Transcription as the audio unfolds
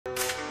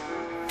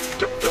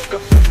It's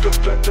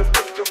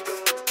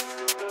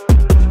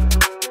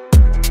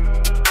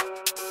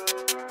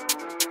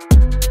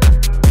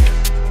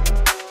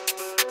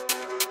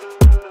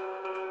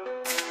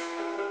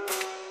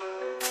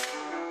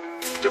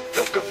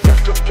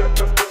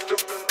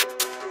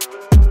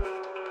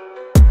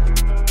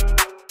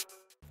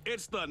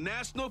the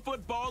National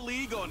Football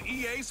League on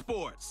EA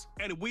Sports,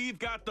 and we've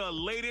got the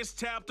latest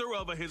chapter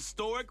of a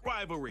historic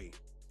rivalry.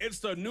 It's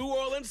the New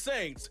Orleans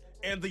Saints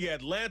and the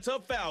Atlanta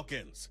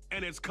Falcons,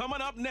 and it's coming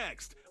up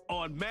next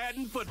on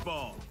Madden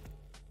Football.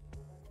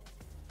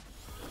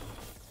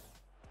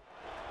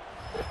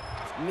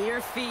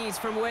 Mere feet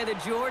from where the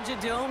Georgia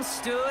Dome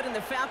stood and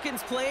the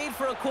Falcons played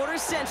for a quarter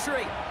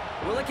century.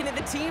 We're looking at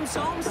the team's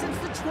home since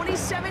the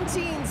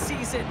 2017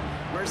 season,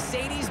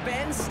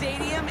 Mercedes-Benz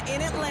Stadium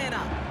in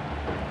Atlanta.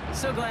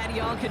 So glad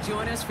y'all could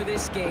join us for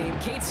this game.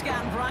 Kate,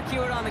 Scott, and Brock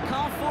here on the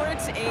call for it,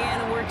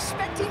 and we're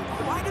expecting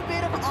quite a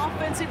bit of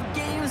offensive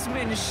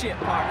gamesmanship,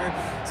 partner.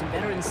 Some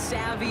veteran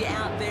savvy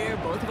out there.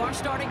 Both of our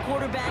starting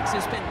quarterbacks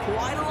have spent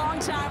quite a long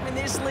time in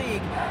this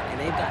league, and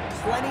they've got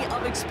plenty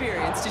of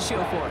experience to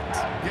show for it.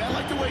 Yeah, I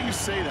like the way you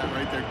say that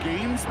right there.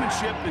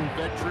 Gamesmanship and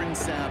veteran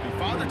savvy.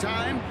 Father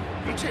Time,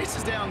 he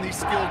chases down these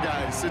skilled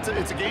guys. It's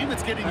a game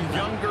that's getting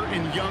younger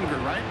and younger,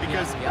 right?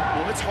 Because,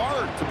 well, it's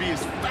hard to be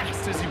as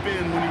fast as you've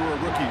been when you were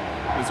a rookie.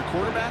 As a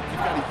quarterback,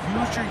 you've got to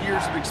use your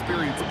years of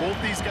experience both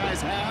these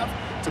guys have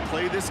to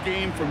play this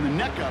game from the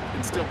neck up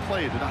and still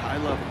play it at a high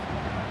level.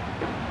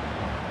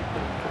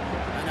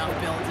 Enough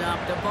build up.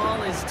 The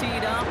ball is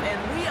teed up, and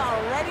we are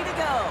ready to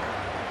go.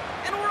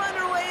 And we're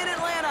underway in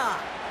Atlanta.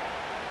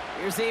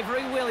 Here's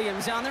Avery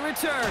Williams on the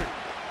return.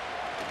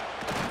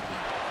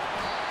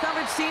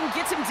 Coverage team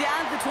gets him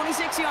down at the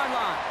 26-yard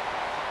line.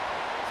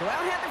 So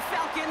out head the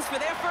Falcons for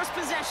their first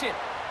possession.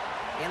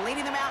 And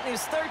leading them out in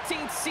his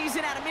 13th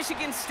season out of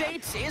Michigan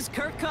State is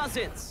Kirk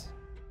Cousins.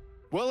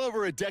 Well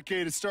over a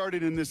decade has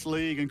started in this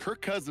league, and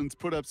Kirk Cousins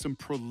put up some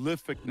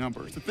prolific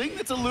numbers. The thing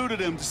that's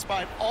eluded him,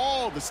 despite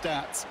all the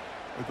stats,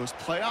 are those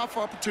playoff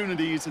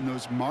opportunities and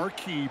those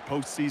marquee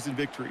postseason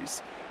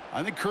victories.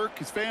 I think Kirk,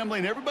 his family,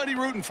 and everybody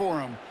rooting for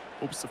him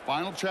hopes the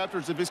final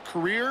chapters of his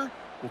career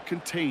will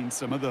contain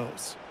some of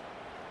those.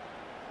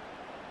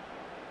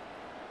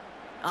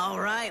 All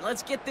right,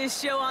 let's get this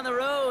show on the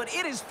road.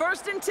 It is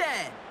 1st and 10.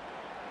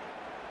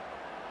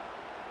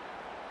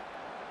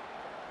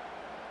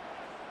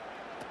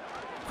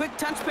 Quick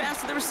touch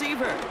pass to the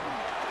receiver.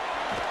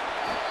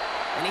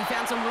 And he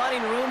found some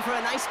running room for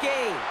a nice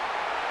gain.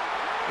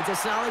 It's a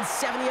solid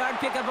 7-yard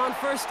pickup on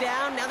first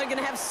down. Now they're going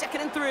to have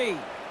 2nd and 3.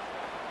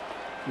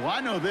 Well, I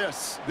know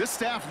this. This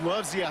staff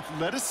loves the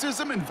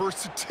athleticism and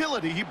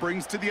versatility he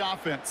brings to the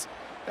offense.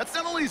 That's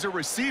not only as a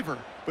receiver,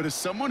 but as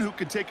someone who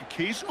can take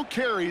occasional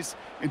carries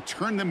and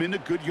turn them into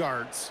good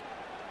yards.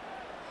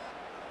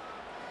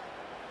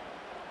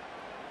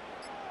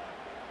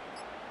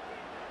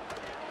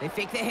 They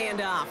fake the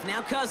handoff.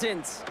 Now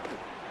Cousins.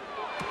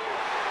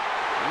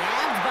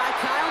 Nabbed by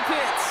Kyle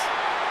Pitts.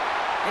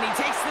 And he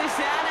takes this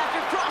down after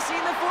crossing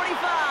the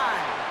 45.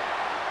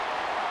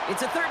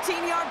 It's a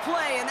 13-yard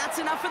play, and that's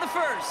enough for the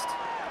first.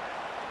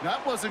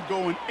 That wasn't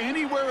going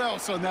anywhere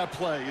else on that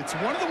play. It's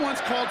one of the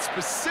ones called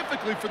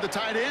specifically for the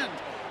tight end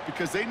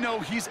because they know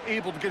he's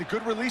able to get a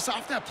good release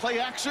off that play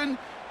action,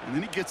 and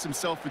then he gets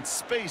himself in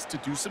space to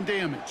do some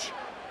damage.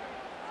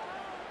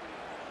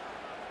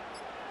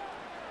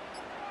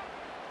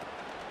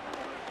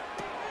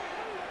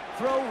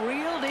 Throw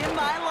reeled in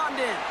by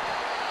London.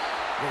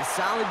 A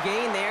solid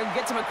gain there.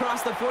 Gets him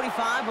across the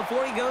 45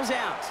 before he goes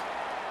out.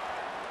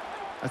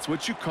 That's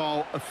what you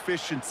call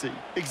efficiency.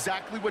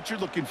 Exactly what you're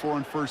looking for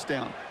on first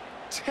down.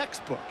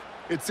 Textbook.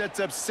 It sets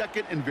up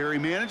second and very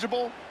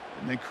manageable,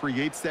 and then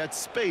creates that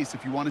space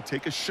if you want to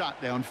take a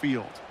shot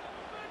downfield.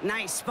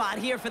 Nice spot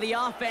here for the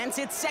offense.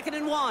 It's 2nd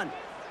and 1.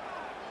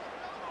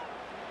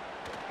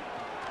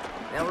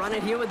 They'll run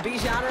it here with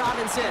Bijan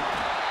Robinson.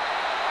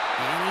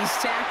 And he's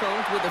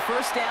tackled with the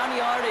first down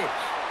yardage.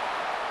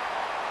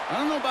 I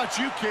don't know about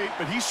you, Kate,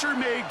 but he sure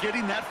made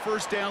getting that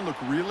first down look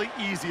really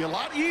easy. A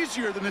lot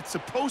easier than it's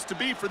supposed to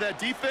be for that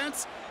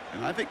defense.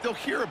 And I think they'll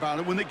hear about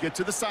it when they get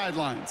to the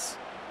sidelines.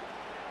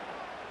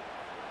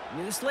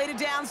 New slated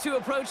downs to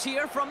approach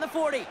here from the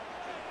 40.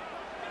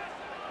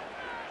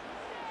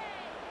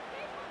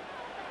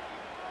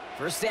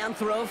 First down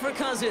throw for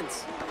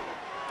Cousins.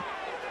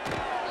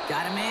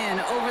 Got him in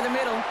over the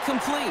middle,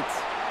 complete.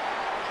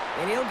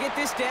 And he'll get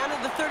this down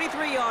at the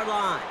 33-yard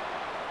line.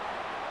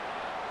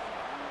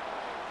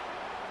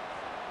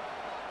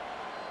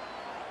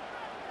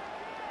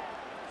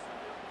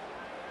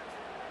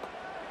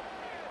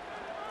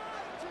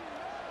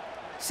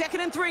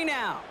 Second and 3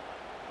 now.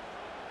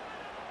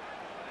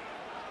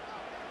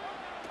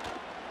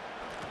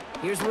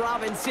 Here's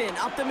Robinson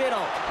up the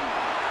middle.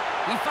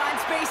 He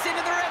finds space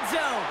into the red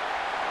zone.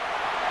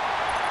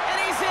 And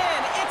he's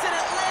in. It's an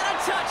Atlanta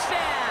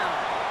touchdown.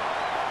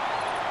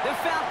 The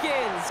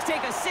Falcons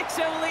take a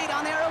 6-0 lead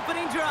on their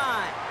opening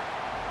drive.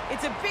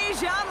 It's a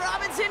Bijan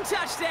Robinson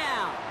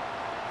touchdown.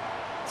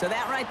 So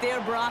that right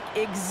there, Brock,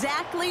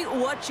 exactly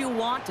what you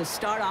want to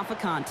start off a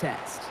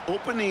contest.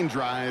 Opening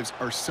drives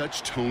are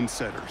such tone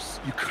setters.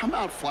 You come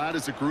out flat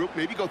as a group,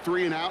 maybe go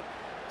 3 and out.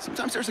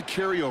 Sometimes there's a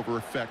carryover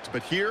effect,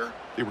 but here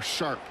they were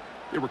sharp,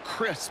 they were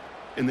crisp,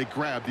 and they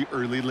grabbed the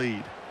early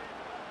lead.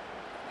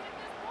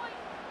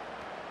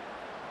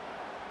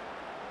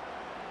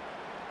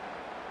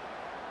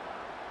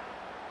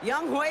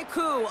 Young Hui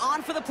Koo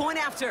on for the point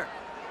after.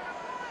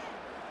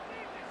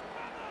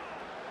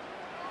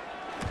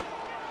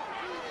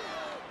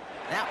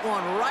 That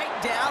one right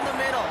down the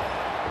middle.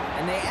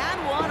 And they add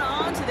one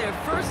on to their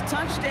first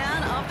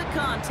touchdown of the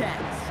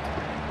contest.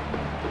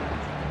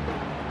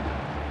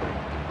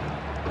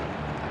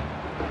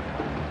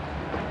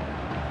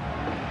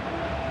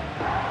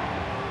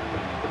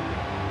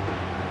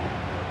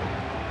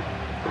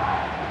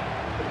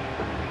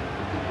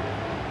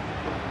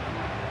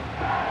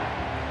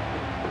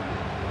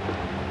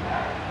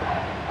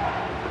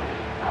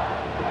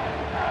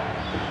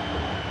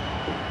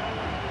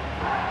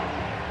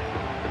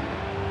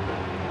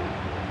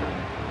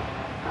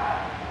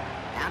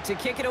 To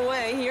kick it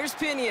away, here's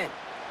Pinion.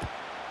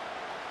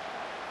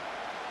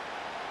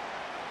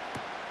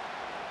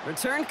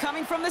 Return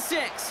coming from the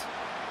 6.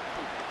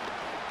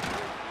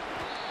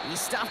 He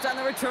stopped on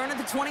the return at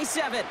the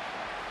 27.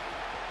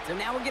 So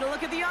now we're going to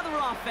look at the other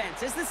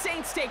offense as the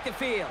Saints take the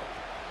field.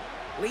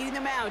 Leading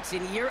them out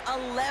in year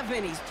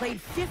 11. He's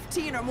played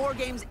 15 or more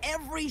games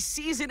every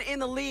season in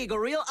the league. A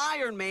real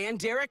Iron Man,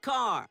 Derek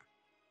Carr.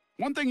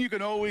 One thing you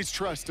can always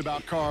trust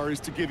about Carr is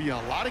to give you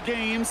a lot of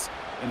games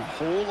and a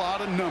whole lot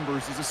of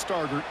numbers as a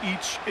starter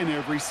each and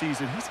every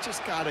season. He's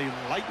just got a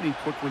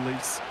lightning-quick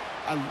release.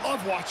 I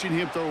love watching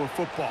him throw a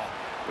football,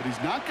 but he's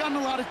not gotten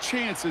a lot of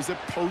chances at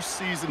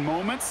postseason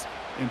moments.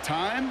 And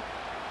time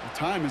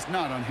is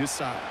not on his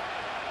side.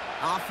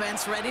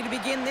 Offense ready to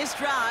begin this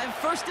drive.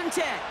 1st and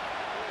 10.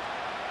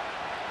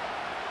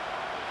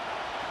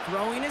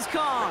 Throwing his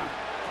Carr.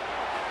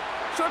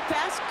 Short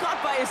pass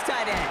caught by his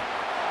tight end.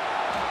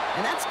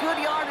 And that's good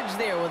yardage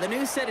there with a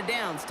new set of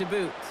downs to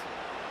boot.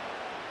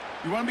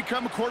 You want to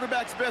become a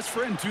quarterback's best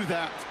friend, do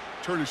that.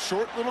 Turn a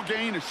short little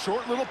gain, a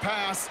short little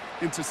pass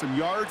into some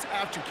yards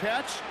after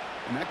catch,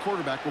 and that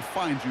quarterback will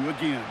find you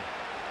again.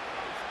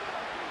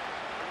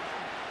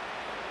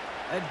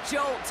 A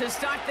jolt to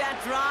start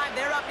that drive.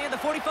 They're up near the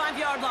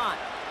 45-yard line.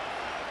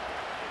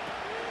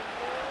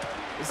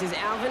 This is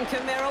Alvin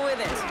Kamara with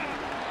it.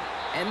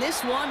 And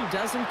this one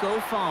doesn't go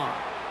far.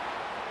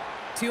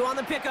 2 on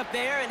the pickup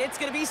there, and it's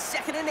going to be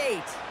 2nd and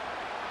 8.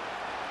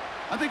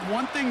 I think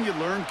one thing you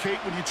learn, Kate,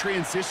 when you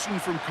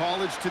transition from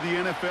college to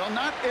the NFL,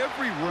 not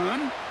every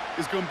run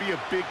is going to be a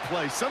big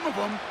play. Some of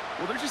them,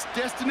 well, they're just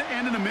destined to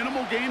end in a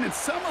minimal gain, and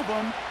some of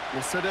them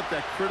will set up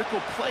that critical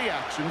play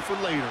action for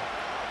later.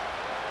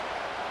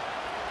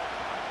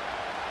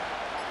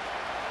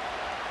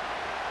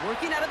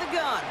 Working out of the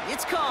gun,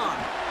 it's Carr.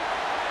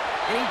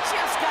 And he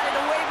just got it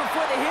away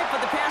before the hit,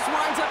 but the pass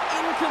winds up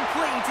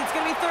incomplete. It's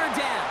going to be 3rd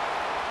down.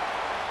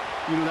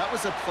 You know, that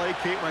was a play,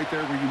 Kate, right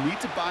there where you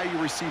need to buy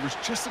your receivers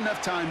just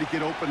enough time to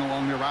get open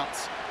along their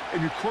routes,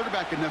 and your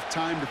quarterback enough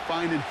time to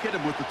find and hit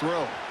him with the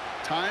throw.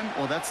 Time,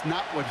 well, that's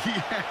not what he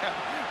had.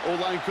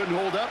 O-line couldn't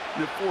hold up,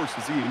 and it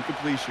forces the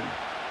incompletion.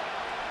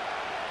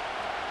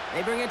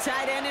 They bring a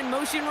tight end in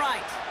motion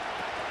right.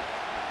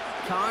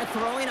 Carr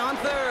throwing on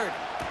 3rd.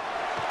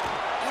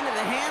 Into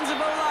the hands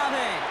of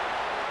Olave.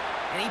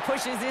 And he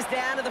pushes this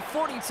down to the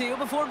 42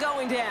 before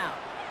going down.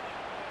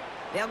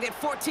 They'll get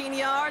 14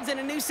 yards and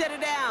a new set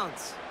of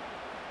downs.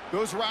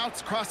 Those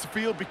routes across the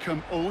field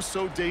become oh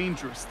so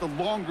dangerous the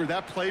longer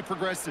that play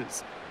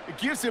progresses. It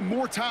gives him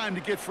more time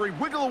to get free,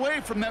 wiggle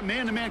away from that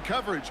man-to-man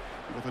coverage.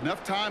 And with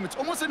enough time, it's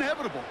almost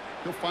inevitable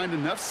he'll find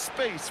enough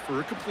space for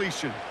a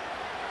completion.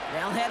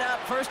 They'll head up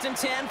 1st and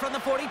 10 from the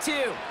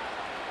 42.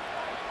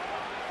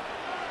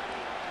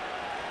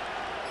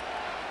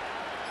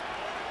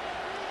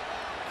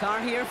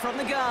 Carr here from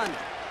the gun.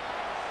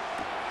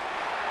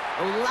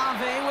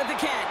 Olave with the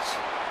catch.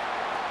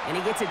 And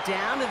he gets it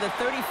down to the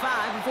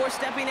 35 before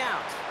stepping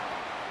out.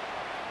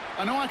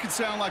 I know I can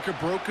sound like a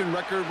broken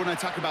record when I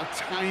talk about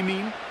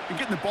timing and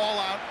getting the ball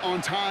out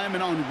on time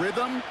and on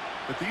rhythm,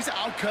 but these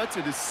outcuts,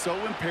 it is so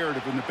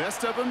imperative, and the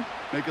best of them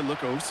make it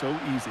look oh so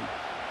easy.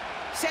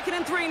 2nd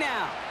and 3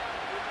 now.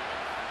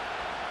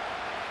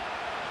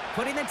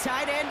 Putting the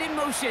tight end in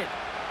motion.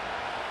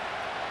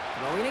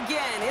 Throwing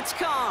again, it's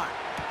Carr.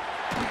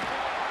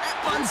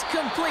 That one's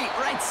complete,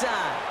 right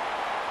side.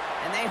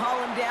 And they haul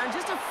him down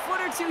just a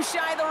foot or 2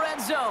 shy of the red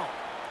zone.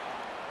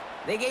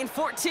 They gain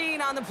 14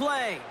 on the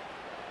play.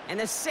 And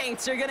the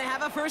Saints are going to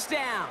have a 1st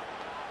down.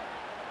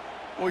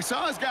 Well, he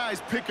saw his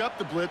guys pick up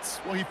the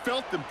blitz. Well, he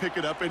felt them pick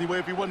it up anyway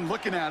if he wasn't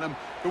looking at him.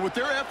 But with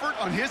their effort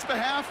on his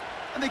behalf,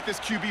 I think this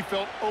QB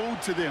felt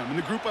owed to them and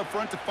the group up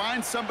front to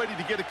find somebody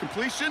to get a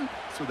completion,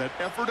 so that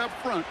effort up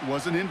front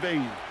wasn't in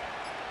vain.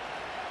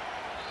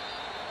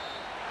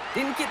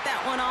 Didn't get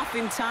that one off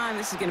in time.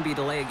 This is going to be a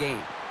delay of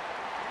game.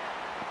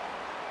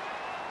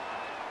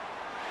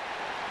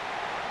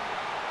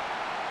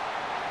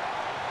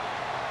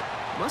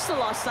 Must have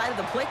lost sight of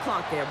the play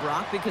clock there,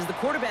 Brock, because the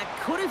quarterback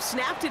could have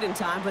snapped it in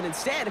time, but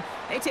instead,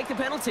 they take the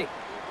penalty.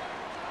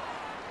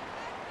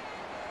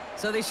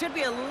 So they should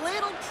be a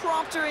little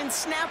prompter in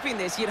snapping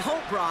this, you'd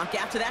hope, Brock,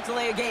 after that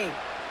delay of game.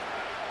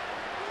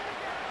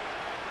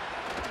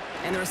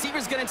 And the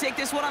receiver's going to take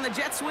this one on the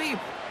jet sweep.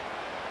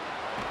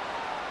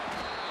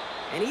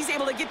 And he's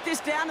able to get this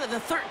down to the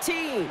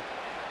 13.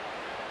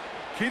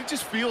 It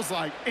just feels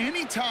like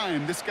any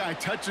time this guy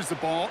touches the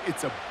ball,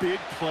 it's a big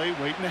play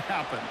waiting to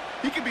happen.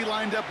 He could be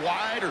lined up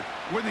wide or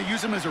when they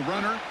use him as a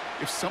runner.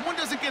 If someone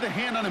doesn't get a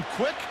hand on him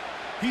quick,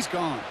 he's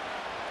gone.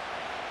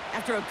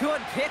 After a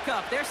good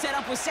pickup, they're set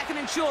up with 2nd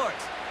and short.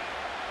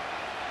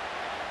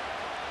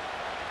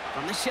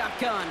 From the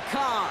shotgun,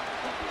 Carr.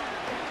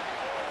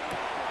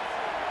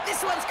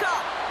 This one's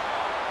caught.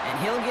 And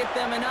he'll get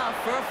them enough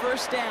for a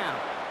first down.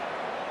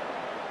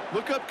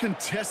 Look up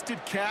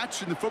contested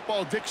catch in the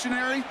football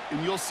dictionary,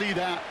 and you'll see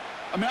that.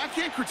 I mean, I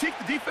can't critique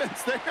the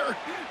defense there.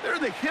 They're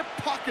in the hip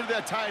pocket of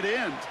that tight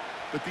end.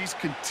 But these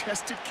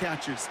contested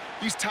catches,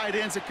 these tight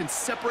ends that can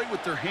separate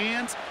with their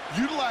hands,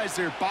 utilize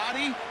their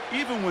body,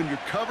 even when you're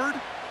covered,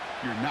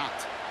 you're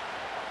not.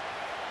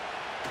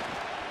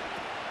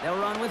 They'll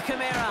run with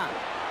Kamara.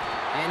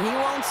 And he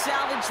won't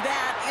salvage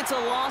that. It's a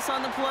loss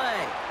on the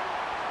play.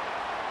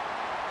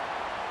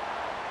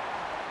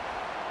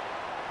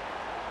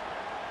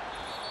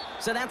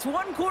 So that's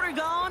 1 quarter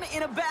gone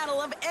in a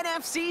battle of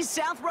NFC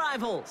South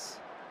rivals.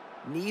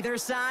 Neither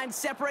side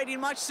separating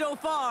much so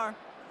far.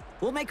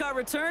 We'll make our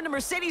return to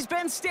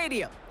Mercedes-Benz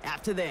Stadium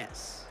after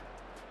this.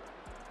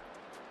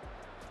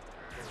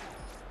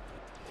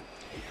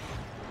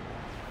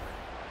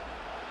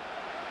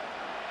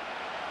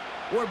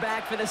 We're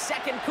back for the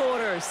 2nd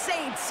quarter.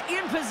 Saints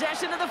in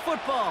possession of the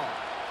football.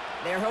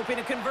 They're hoping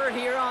to convert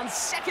here on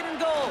 2nd and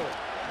goal.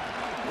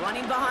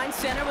 Running behind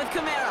center with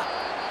Kamara.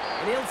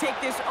 And he'll take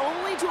this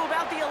only to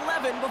about the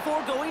 11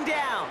 before going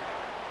down.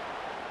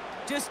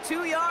 Just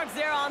 2 yards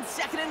there on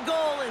 2nd and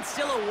goal, and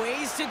still a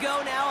ways to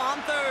go now on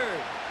 3rd.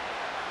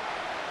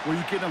 Well,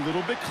 you get a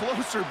little bit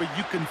closer, but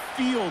you can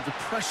feel the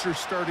pressure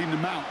starting to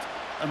mount.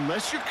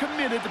 Unless you're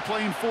committed to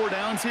playing 4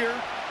 downs here,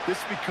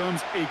 this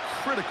becomes a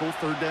critical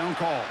 3rd down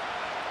call.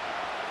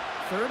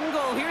 3rd and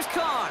goal, here's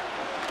Carr.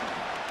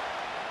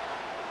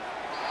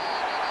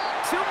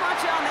 Too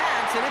much on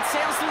that, and it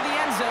sails through the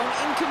end zone,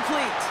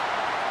 incomplete.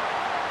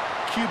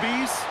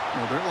 QBs,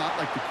 well, they're a lot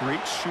like the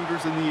great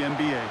shooters in the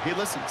NBA. Hey,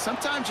 listen,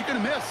 sometimes you're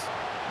going to miss.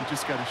 You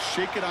just got to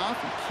shake it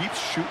off and keep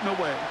shooting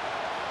away.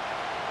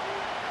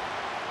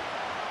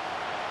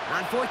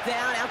 On 4th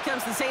down, out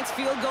comes the Saints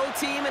field goal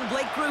team and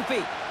Blake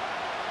Grupe.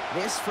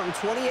 This from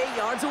 28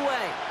 yards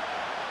away.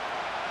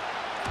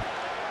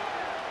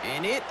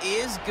 And it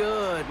is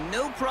good.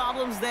 No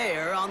problems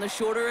there on the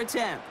shorter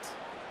attempt.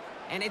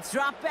 And it's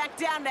dropped back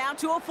down now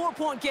to a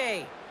 4-point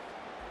game.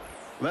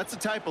 Well, that's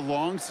the type of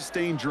long,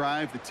 sustained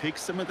drive that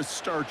takes some of the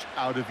starch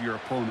out of your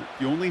opponent.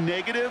 The only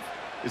negative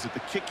is that the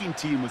kicking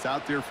team was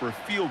out there for a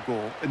field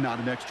goal and not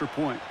an extra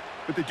point.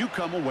 But they do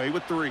come away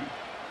with 3.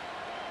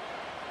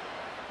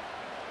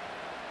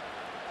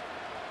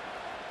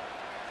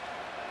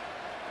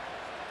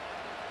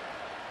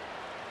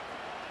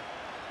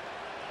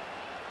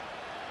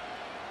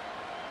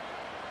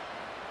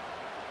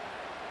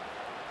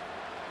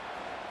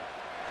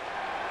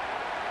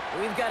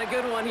 We've got a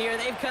good one here.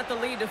 They've cut the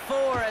lead to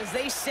 4 as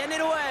they send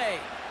it away.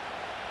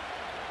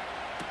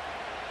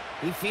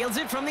 He fields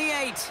it from the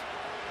 8.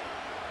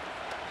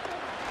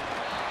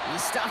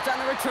 He's stopped on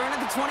the return at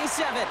the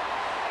 27.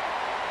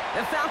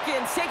 The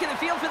Falcons taking the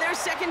field for their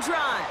 2nd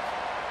drive.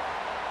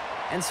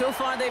 And so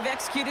far, they've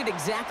executed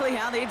exactly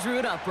how they drew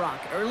it up, Brock.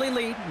 Early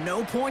lead,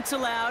 no points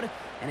allowed,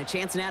 and a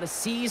chance now to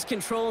seize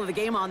control of the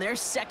game on their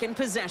 2nd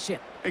possession.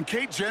 And,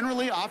 Kate,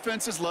 generally,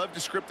 offenses love to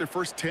script their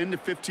first 10 to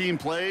 15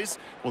 plays.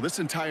 Well, this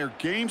entire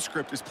game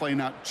script is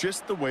playing out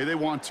just the way they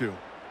want to.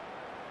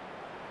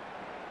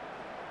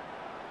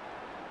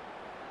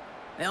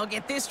 They'll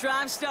get this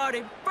drive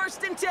started.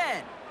 1st and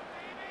 10.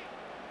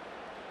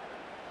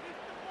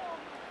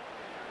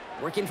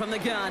 Working from the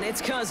gun,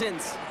 it's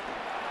Cousins.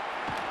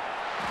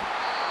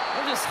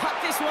 They'll just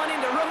huck this one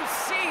into row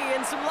C,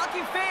 and some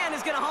lucky fan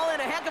is going to haul in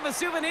a heck of a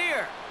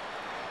souvenir.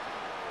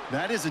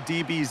 That is a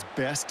DB's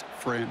best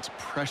friend,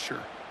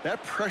 pressure.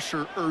 That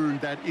pressure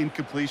earned that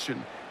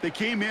incompletion. They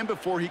came in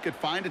before he could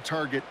find a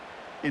target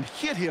and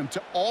hit him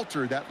to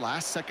alter that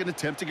last-second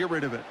attempt to get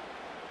rid of it.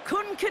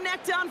 Couldn't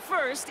connect on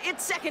 1st.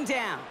 It's 2nd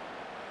down.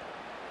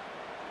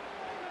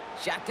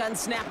 Shotgun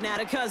snap now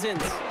to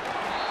Cousins.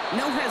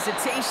 No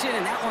hesitation,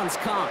 and that one's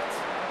caught.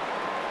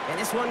 And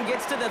this one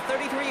gets to the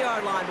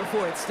 33-yard line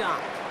before it's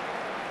stopped.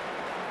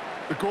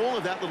 The goal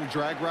of that little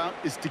drag route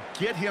is to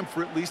get him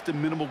for at least a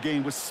minimal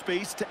gain with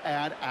space to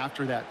add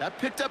after that. That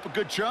picked up a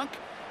good chunk,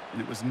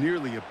 and it was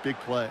nearly a big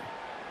play.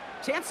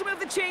 Chance to move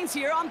the chains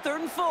here on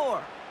 3rd and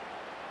 4.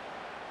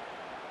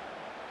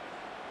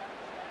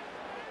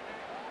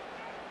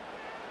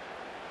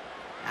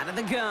 Out of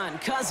the gun,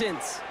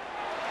 Cousins.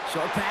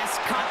 Short pass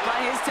caught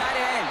by his tight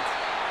end.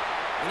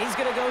 And he's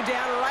going to go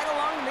down right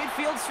along the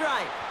midfield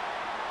stripe.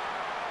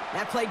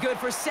 That play good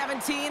for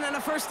 17 and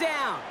a first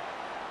down.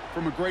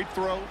 From a great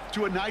throw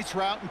to a nice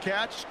route and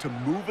catch to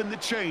moving the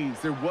chains,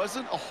 there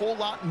wasn't a whole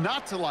lot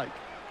not to like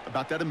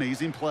about that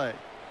amazing play.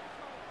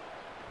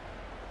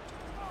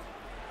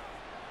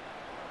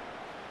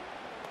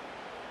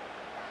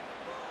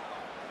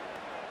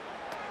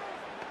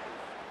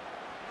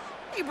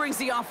 He brings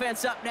the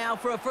offense up now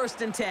for a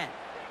 1st and 10.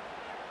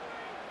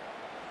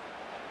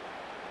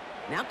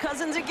 Now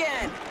Cousins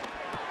again.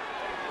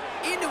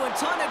 Into a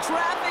ton of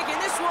traffic,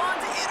 and this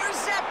one's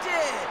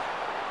intercepted.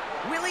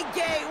 Willie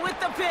Gay with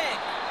the pick.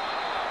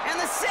 And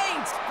the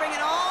Saints bring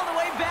it all the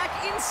way back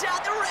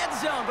inside the red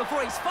zone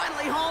before he's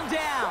finally hauled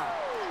down.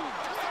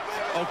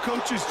 Oh,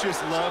 coaches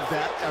just love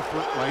that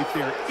effort right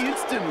there.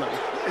 Instantly,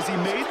 as he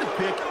made the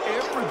pick,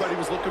 everybody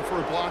was looking for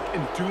a block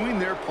and doing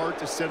their part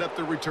to set up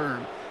the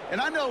return.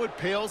 And I know it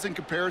pales in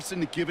comparison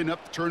to giving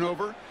up the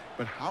turnover,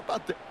 but how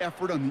about the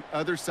effort on the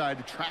other side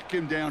to track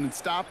him down and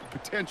stop a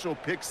potential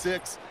pick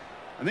six?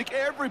 I think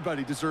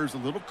everybody deserves a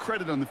little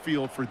credit on the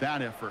field for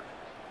that effort.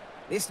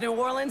 This New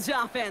Orleans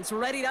offense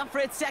readied up for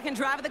its 2nd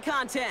drive of the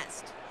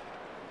contest.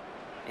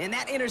 And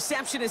that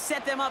interception has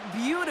set them up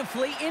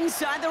beautifully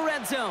inside the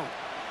red zone.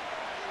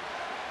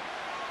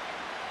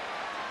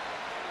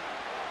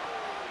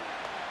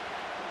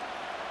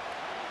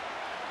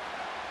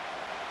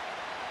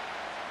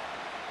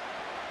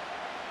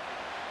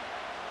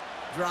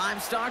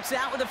 Drive starts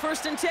out with a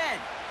 1st and 10.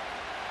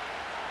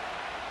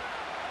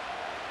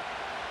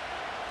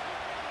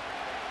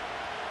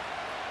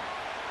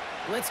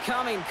 Blitz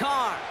coming,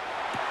 Carr.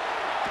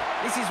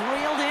 This is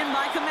reeled in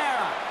by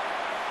Kamara.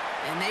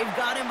 And they've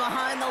got him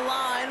behind the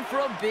line for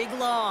a big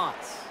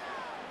loss.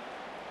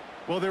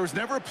 Well, there was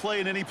never a play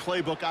in any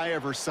playbook I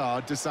ever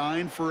saw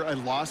designed for a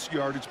lost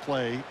yardage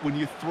play when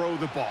you throw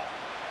the ball.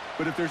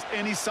 But if there's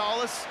any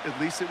solace, at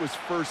least it was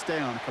 1st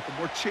down. A couple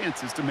more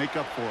chances to make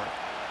up for it.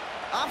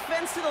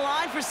 Offense to the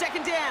line for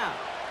 2nd down.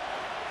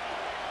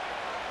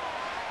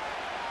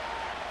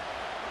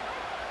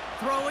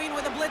 Throwing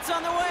with a blitz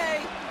on the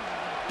way.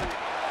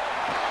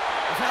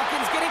 The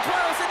Falcons getting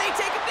close, and they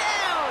take him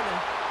down.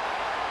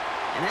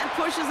 And that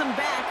pushes them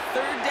back.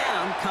 3rd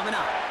down coming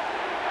up.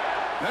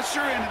 That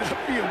sure ended up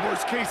being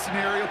worst-case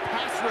scenario.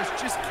 Pass rush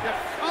just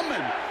kept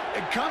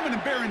coming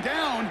and bearing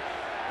down.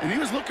 And he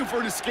was looking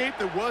for an escape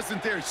that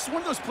wasn't there. It's just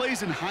one of those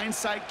plays in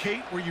hindsight,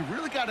 Kate, where you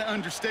really got to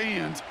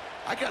understand,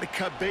 I got to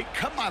cut bait,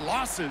 cut my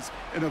losses,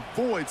 and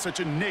avoid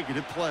such a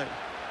negative play.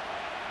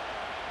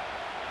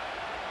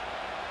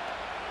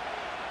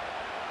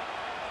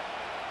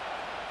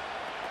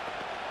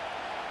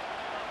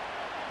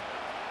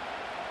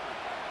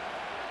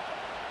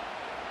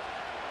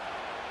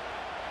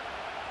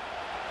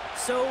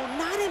 So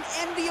not an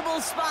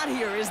enviable spot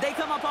here as they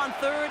come up on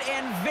 3rd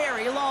and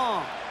very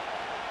long.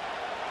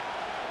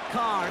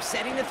 Carr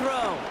setting to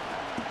throw.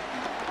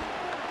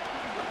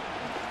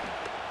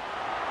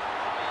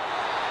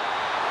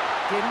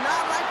 Did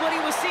not like what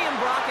he was seeing,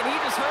 Brock, and he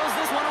just hurls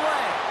this one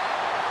away.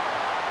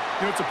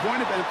 You know, it's a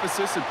point of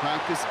emphasis in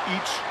practice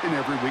each and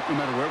every week, no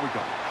matter where we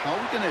go. How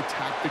are we going to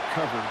attack the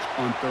coverage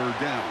on 3rd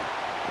down?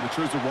 And it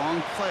chose the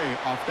wrong play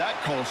off that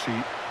call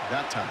sheet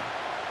that time.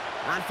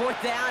 On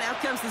 4th down, out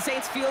comes the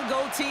Saints field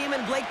goal team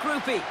and Blake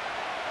Grupe.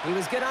 He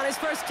was good on his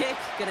first kick.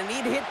 Gonna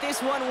need to hit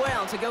this one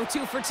well to go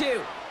 2 for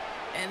 2.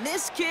 And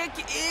this kick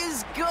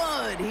is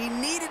good. He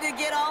needed to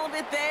get all of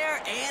it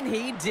there, and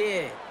he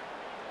did.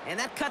 And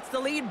that cuts the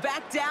lead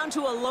back down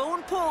to a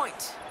lone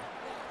point.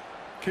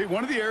 Okay,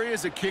 one of the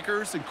areas that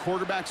kickers and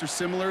quarterbacks are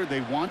similar,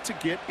 they want to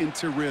get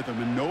into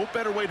rhythm, and no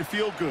better way to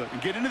feel good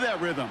and get into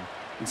that rhythm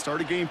and start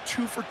a game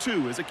 2 for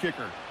 2 as a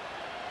kicker.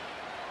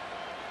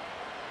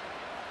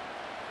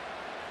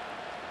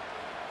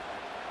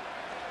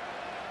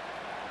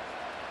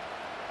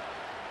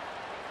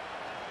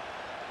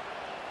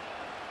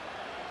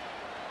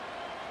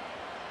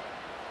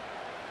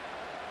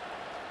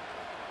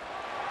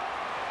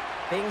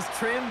 Things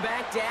trim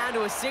back down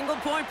to a single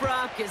point,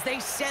 Brock, as they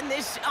send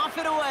this off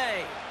and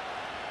away.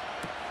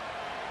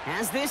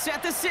 Has this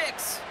at the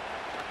 6.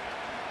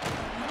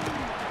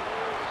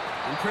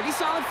 In pretty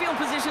solid field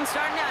position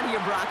starting out here,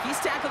 Brock. He's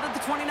tackled at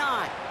the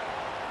 29.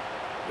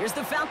 Here's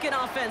the Falcon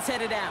offense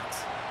headed out.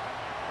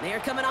 They are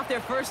coming off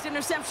their first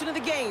interception of the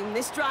game.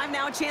 This drive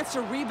now a chance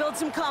to rebuild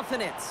some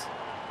confidence.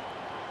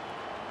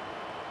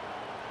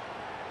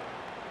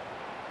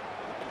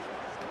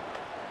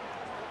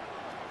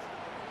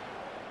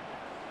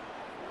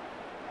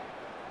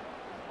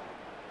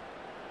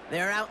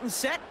 They're out and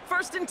set,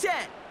 1st and 10.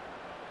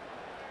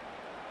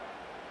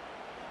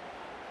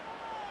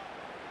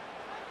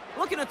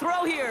 Looking to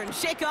throw here and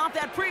shake off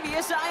that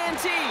previous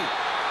INT.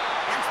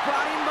 That's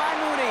brought in by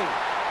Mooney.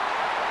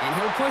 And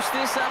he'll push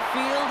this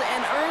upfield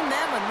and earn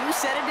them a new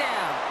set of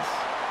downs.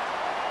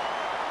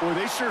 Boy,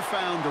 they sure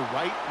found the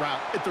right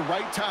route at the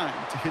right time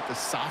to hit the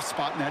soft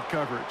spot in that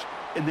coverage.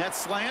 And that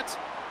slant,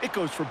 it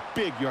goes for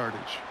big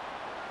yardage.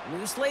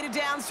 New slate of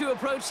downs to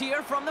approach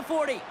here from the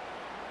 40.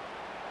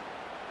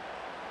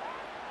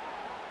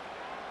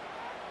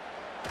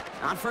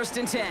 On 1st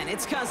and 10,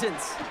 it's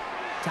Cousins.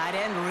 Tight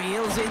end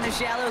reels in the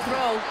shallow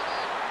throw.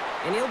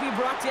 And he'll be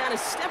brought down a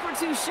step or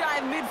two shy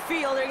of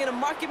midfield. They're going to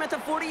mark him at the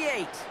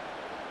 48.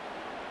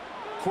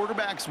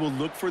 Quarterbacks will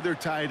look for their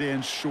tight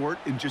end short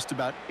in just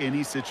about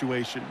any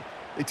situation.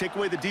 They take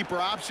away the deeper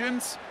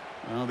options.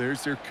 Well,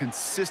 there's their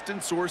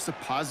consistent source of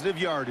positive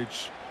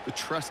yardage, the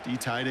trusty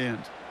tight end.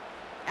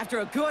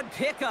 After a good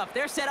pickup,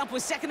 they're set up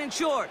with 2nd and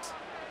short.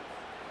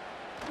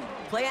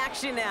 Play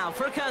action now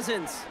for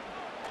Cousins.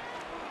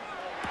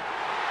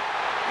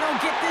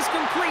 They'll get this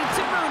complete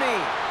to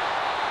Mooney.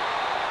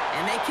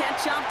 And they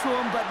catch up to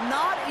him, but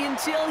not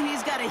until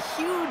he's got a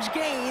huge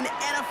gain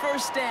and a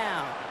first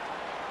down.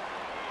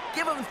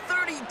 Give him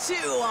 32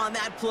 on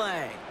that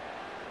play.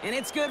 And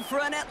it's good for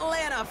an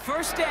Atlanta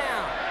first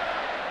down.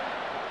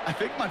 I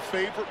think my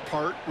favorite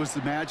part was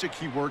the magic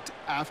he worked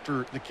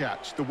after the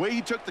catch. The way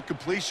he took the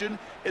completion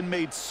and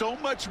made so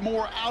much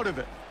more out of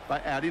it by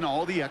adding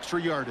all the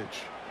extra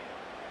yardage.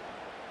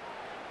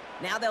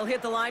 Now they'll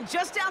hit the line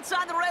just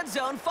outside the red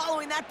zone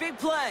following that big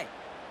play.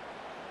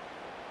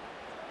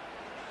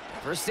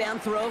 First down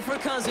throw for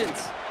Cousins.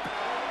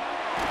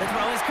 The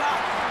throw is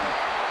caught.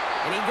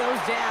 And he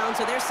goes down,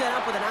 so they're set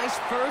up with a nice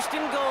 1st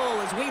and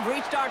goal as we've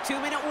reached our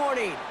 2-minute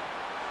warning.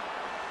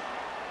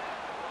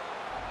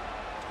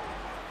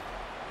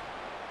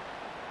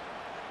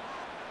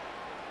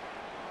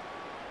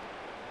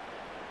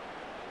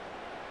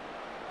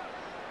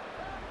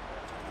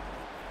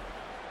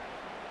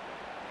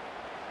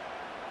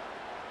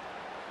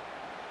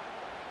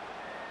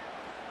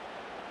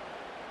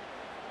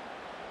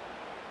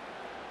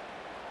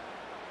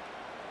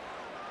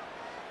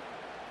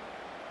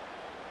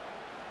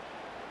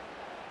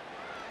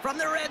 From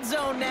the red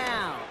zone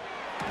now.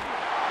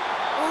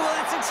 Oh,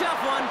 that's a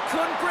tough one.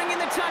 Couldn't bring in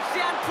the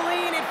touchdown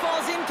clean. It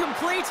falls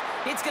incomplete.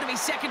 It's going to be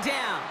 2nd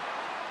down.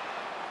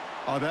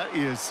 Oh, that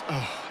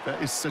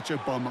is such a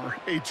bummer.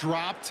 A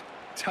dropped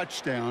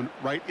touchdown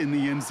right in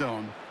the end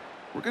zone.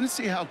 We're going to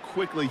see how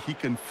quickly he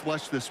can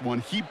flush this one.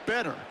 He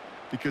better,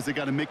 because they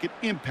got to make an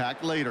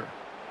impact later.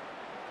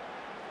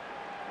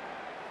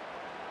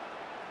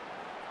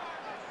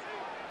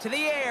 To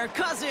the air,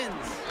 Cousins.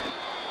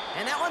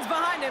 And that one's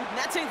behind him.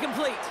 That's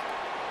incomplete.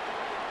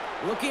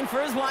 Looking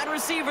for his wide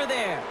receiver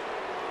there.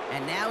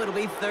 And now it'll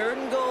be 3rd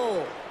and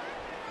goal.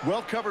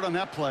 Well covered on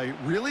that play.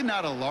 Really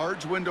not a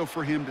large window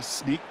for him to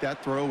sneak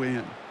that throw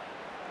in.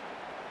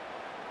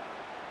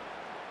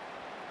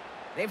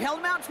 They've held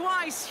him out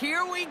twice.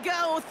 Here we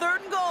go.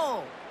 3rd and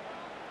goal.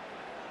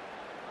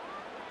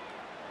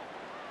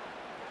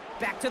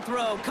 Back to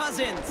throw.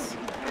 Cousins.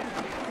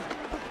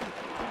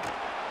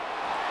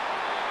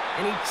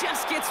 And he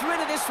just gets rid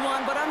of this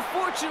one, but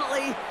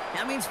unfortunately,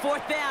 that means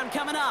 4th down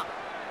coming up.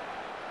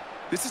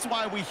 This is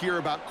why we hear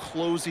about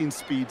closing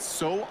speed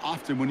so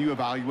often when you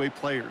evaluate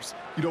players.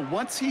 You know,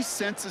 once he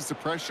senses the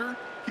pressure,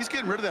 he's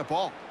getting rid of that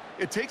ball.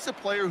 It takes a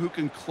player who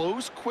can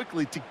close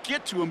quickly to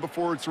get to him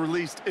before it's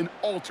released and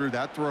alter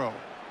that throw.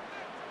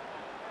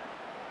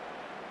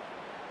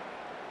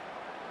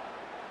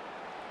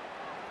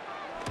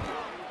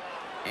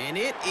 And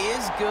it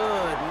is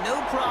good.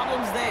 No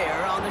problems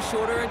there on the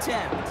shorter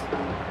attempt.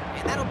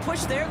 And that'll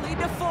push their lead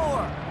to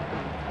 4.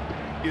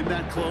 In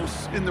that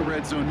close, in the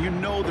red zone, you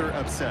know they're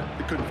upset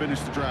they couldn't finish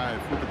the drive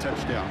with a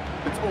touchdown.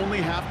 It's only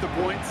half the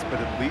points, but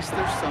at least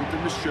there's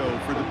something to show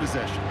for the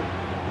possession.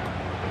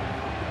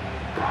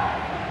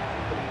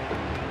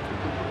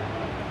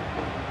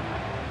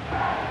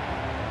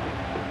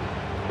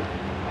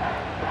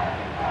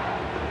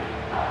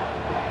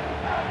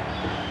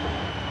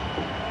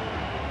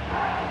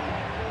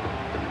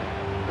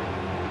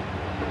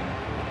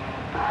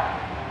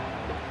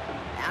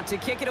 Out to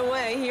kick it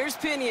away, here's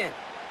Pinion.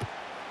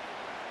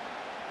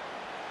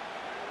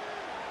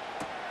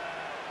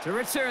 To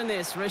return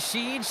this,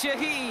 Rashid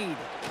Shaheed.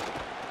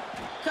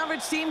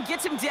 Coverage team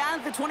gets him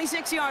down at the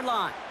 26-yard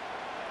line.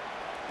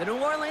 The New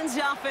Orleans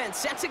offense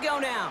set to go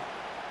now.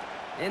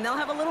 And they'll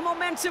have a little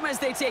momentum as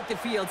they take the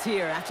field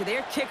here after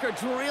their kicker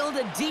drilled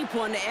a deep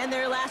one to end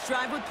their last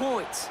drive with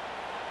points.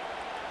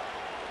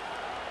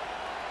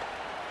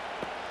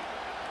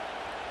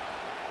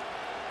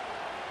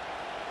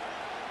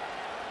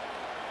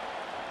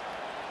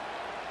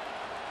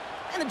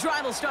 And the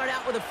drive will start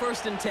out with a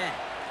 1st and 10.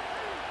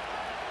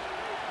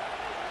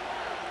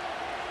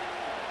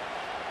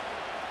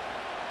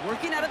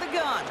 Working out of the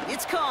gun,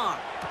 it's Carr.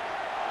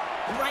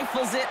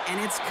 Rifles it, and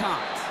it's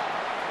caught.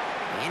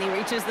 And he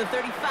reaches the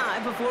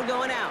 35 before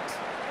going out.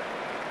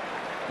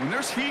 When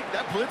there's heat,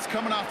 that blitz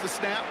coming off the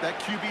snap, that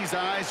QB's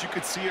eyes, you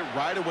could see it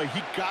right away.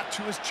 He got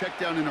to his check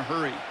down in a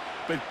hurry.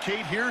 But,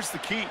 Kate, here's the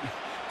key.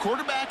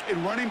 Quarterback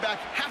and running back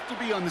have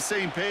to be on the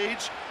same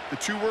page. The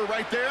two were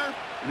right there,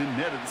 and it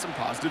netted some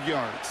positive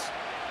yards.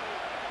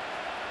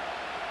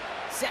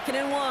 2nd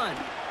and 1.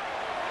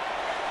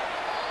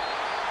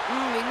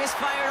 He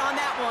misfired on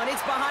that one.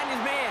 It's behind his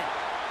man.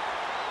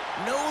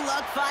 No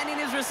luck finding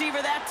his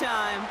receiver that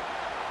time.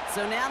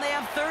 So now they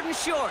have 3rd and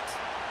short.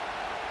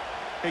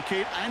 Hey,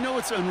 Kate, I know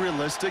it's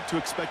unrealistic to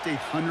expect a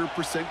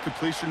 100%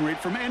 completion rate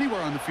from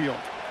anywhere on the field.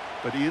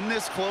 But in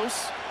this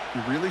close,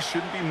 you really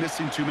shouldn't be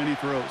missing too many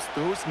throws.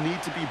 Those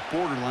need to be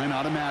borderline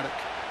automatic.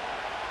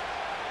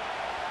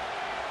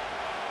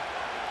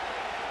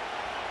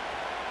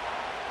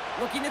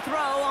 looking to throw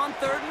on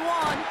 3rd and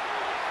 1.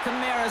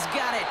 Kamara's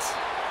got it.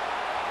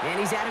 And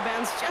he's out of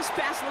bounds just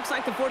past, looks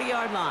like, the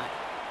 40-yard line.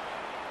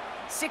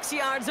 6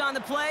 yards on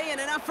the play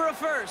and enough for a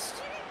first.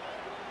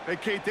 Hey,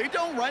 Kate, they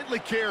don't rightly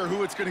care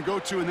who it's going to go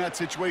to in that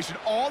situation.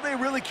 All they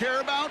really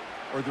care about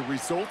are the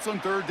results on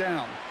 3rd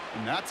down.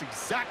 And that's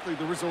exactly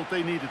the result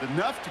they needed,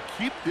 enough to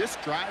keep this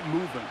drive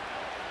moving.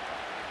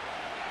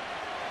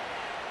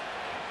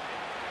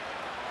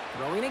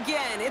 Throwing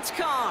again, it's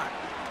Carr.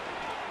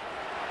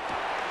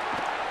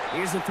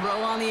 Here's the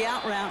throw on the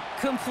out route,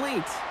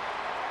 complete.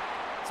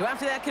 So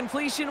after that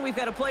completion, we've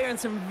got a player in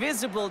some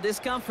visible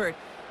discomfort.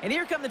 And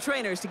here come the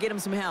trainers to get him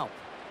some help.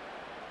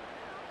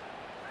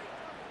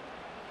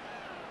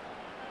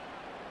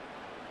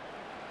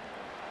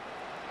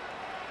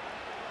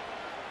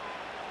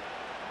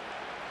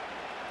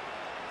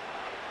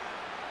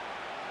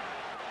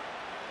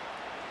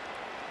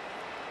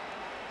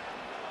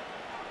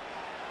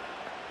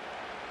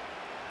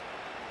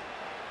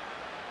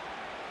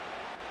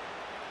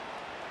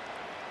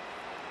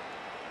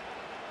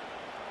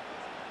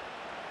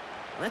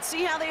 Let's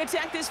see how they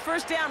attack this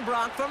 1st down,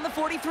 Brock, from the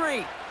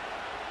 43.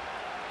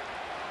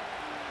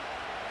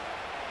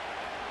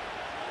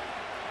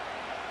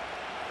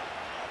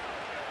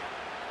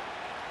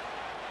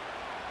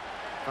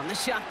 From the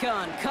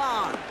shotgun,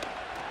 Carr.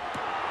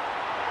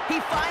 He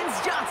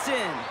finds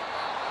Johnson.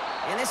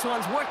 And this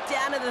one's worked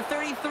down to the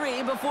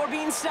 33 before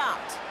being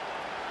stopped.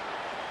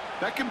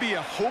 That can be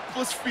a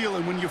hopeless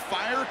feeling when you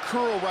fire a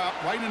curl route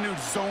right into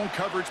zone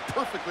coverage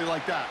perfectly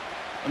like that.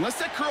 Unless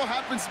that curl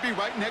happens to be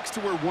right next to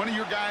where one of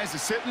your guys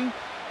is sitting,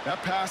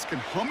 that pass can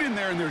hum in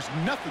there and there's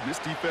nothing this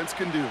defense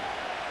can do.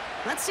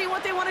 Let's see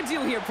what they want to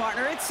do here,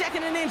 partner. It's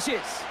 2nd and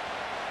inches.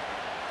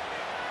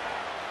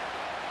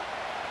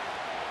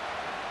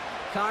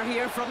 Carr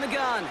here from the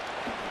gun.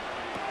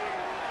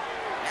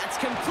 That's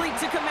complete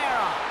to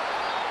Kamara.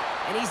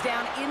 And he's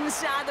down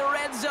inside the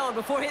red zone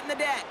before hitting the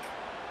deck.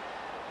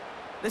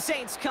 The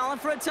Saints calling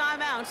for a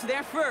timeout,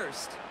 their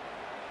first.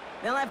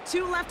 They'll have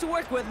 2 left to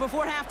work with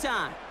before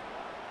halftime.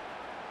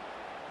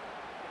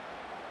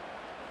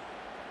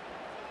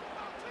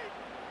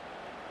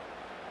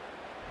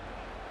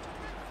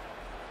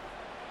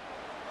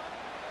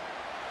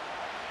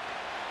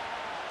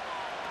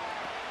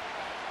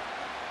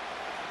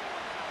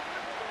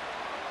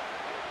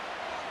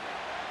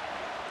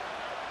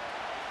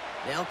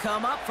 They'll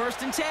come up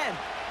 1st and 10.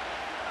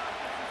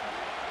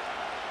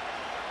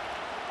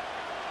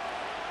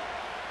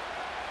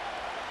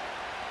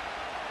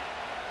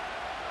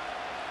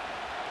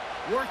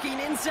 Working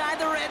inside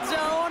the red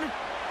zone.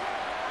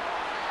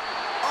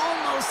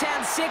 Almost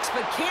had 6,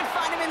 but can't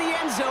find him in the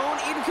end zone.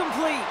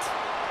 Incomplete.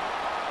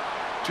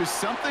 Just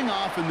something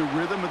off in the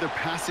rhythm of their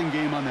passing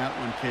game on that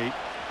one, Kate.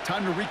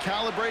 Time to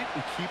recalibrate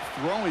and keep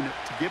throwing it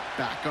to get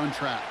back on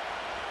track.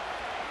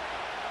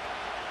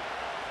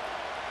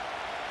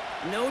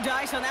 No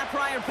dice on that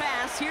prior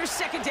pass. Here's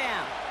 2nd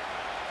down.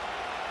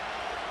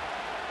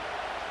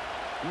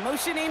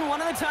 Motioning one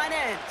of the tight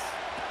ends.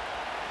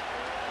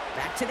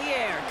 Back to the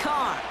air.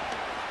 Carr.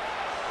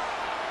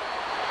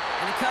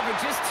 And the cover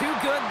just too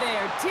good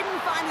there. Didn't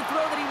find the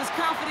throw that he was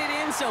confident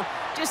in, so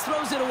just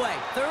throws it away.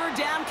 3rd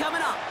down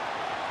coming up.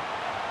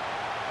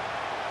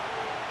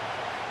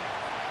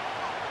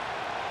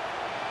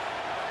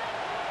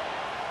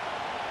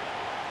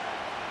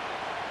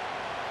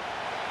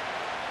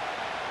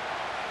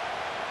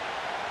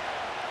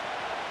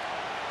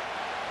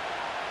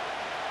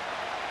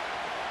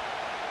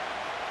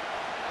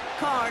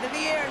 Carr to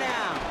the air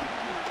now.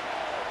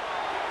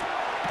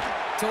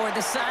 Toward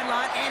the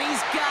sideline, and he's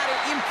got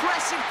it.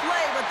 Impressive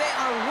play, but they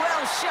are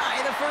well shy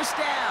of the 1st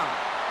down.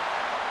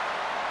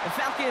 The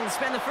Falcons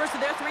spend the first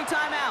of their 3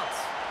 timeouts.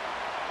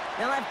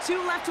 They'll have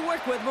 2 left to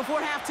work with before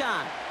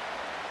halftime.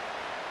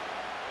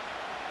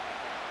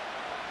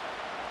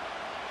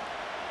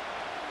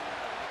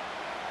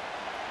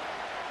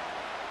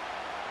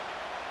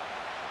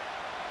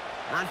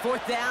 On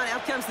 4th down,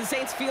 out comes the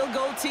Saints field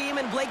goal team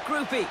and Blake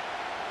Grupe.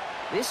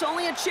 This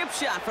only a chip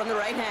shot from the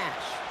right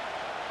hash.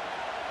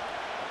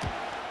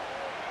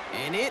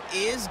 And it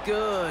is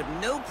good.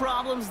 No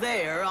problems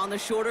there on the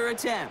shorter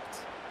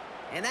attempt.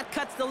 And that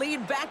cuts the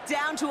lead back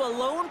down to a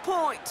lone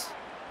point.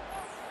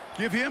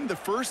 Give him the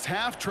first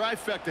half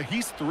trifecta.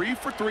 He's 3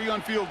 for 3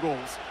 on field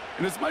goals.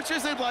 And as much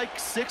as they'd like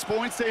 6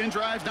 points to end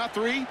drives, not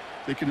 3,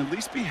 they can at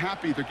least be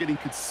happy they're getting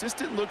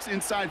consistent looks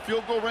inside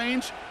field goal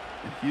range,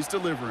 and he's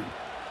delivering.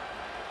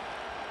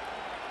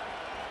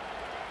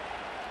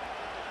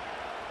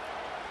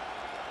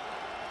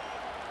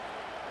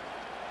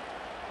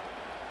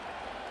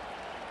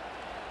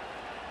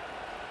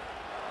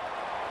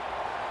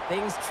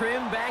 Things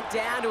trim back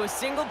down to a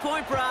single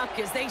point, Brock,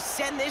 as they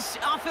send this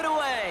off and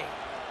away.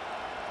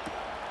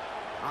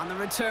 On the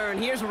return,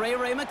 here's Ray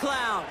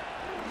McLeod.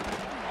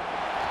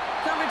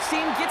 Coverage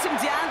team gets him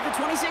down at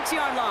the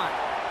 26-yard line.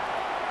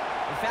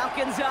 The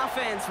Falcons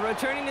offense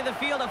returning to the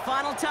field a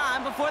final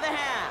time before the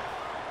half.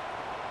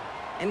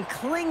 And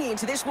clinging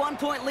to this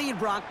 1-point lead,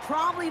 Brock,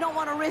 probably don't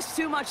want to risk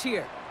too much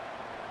here.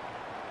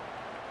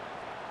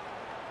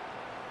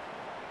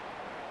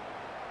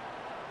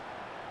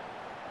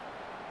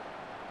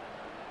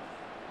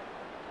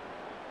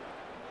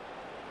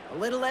 A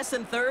little less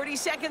than 30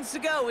 seconds to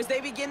go as they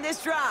begin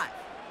this drive.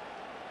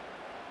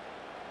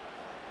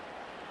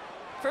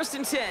 1st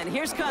and 10.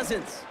 Here's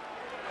Cousins.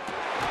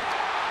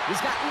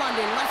 He's got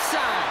London left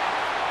side.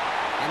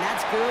 And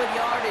that's good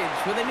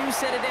yardage with a new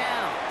set of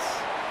downs.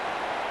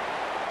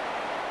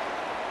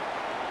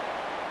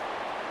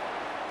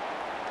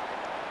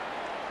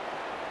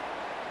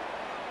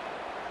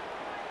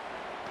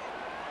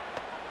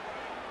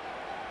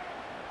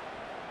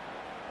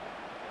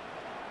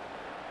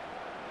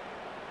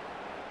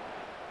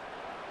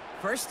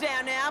 First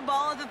down now,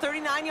 ball at the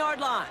 39-yard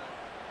line.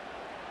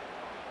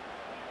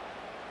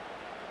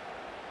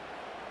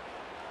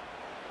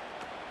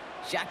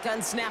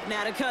 Shotgun snap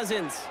now to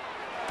Cousins.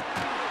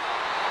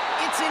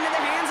 It's into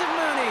the hands of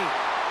Mooney.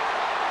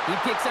 He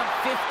picks up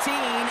 15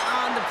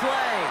 on the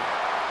play.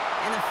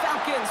 And the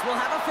Falcons will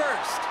have a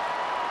first.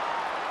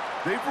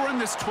 They've run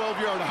this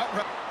 12-yard out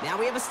route. Now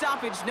we have a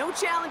stoppage. No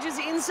challenges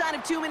inside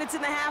of 2 minutes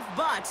and a half,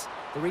 but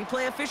the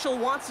replay official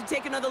wants to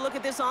take another look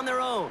at this on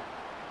their own.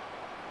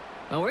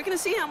 Well, we're going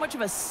to see how much of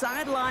a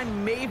sideline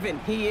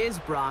maven he is,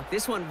 Brock.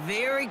 This one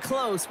very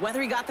close,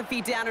 whether he got the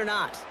feet down or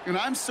not. And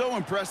I'm so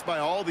impressed by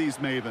all these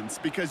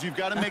mavens because you've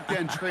got to make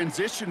that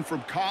transition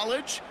from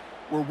college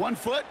where 1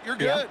 foot, you're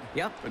good.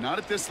 Yep. But not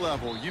at this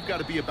level. You've got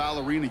to be a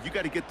ballerina. You've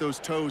got to get those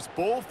toes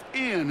both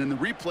in, and the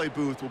replay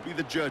booth will be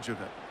the judge of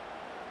it.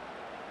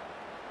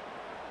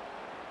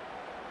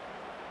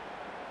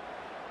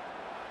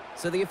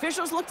 So the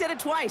officials looked at it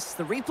twice.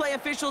 The replay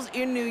officials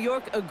in New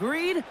York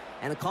agreed,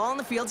 and the call on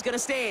the field's going to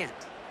stand.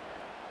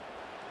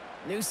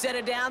 New set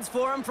of downs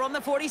for him from the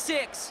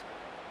 46.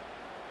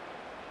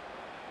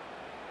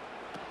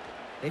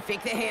 They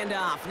fake the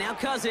handoff. Now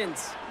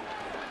Cousins.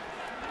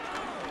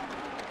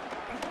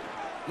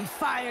 He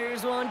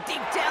fires one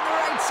deep down the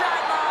right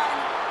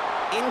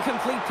sideline.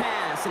 Incomplete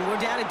pass, and we're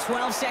down to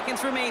 12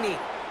 seconds remaining.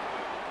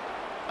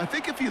 I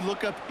think if you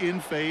look up in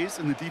phase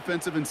in the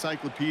defensive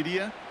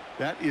encyclopedia,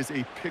 that is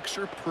a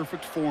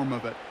picture-perfect form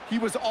of it. He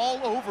was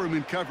all over him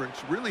in coverage,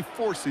 really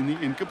forcing the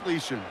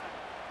incompletion.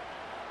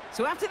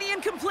 So after the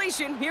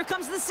incompletion, here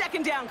comes the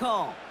 2nd down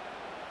call.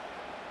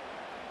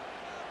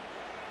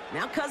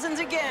 Now Cousins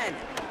again.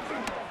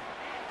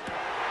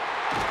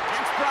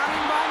 That's brought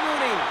in by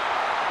Mooney.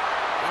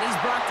 And he's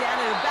brought down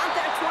at about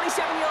that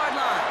 27-yard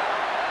line.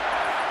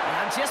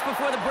 Now just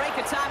before the break,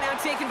 a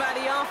timeout taken by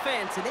the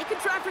offense, and they could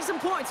try for some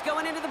points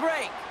going into the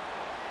break.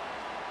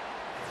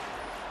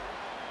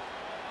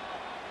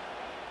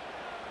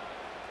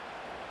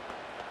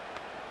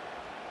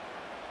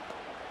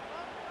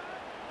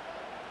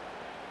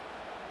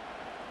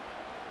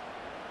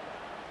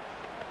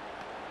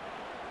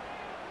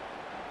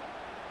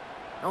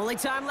 Only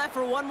time left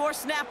for one more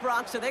snap,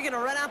 Brock, so they're going to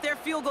run out their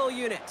field goal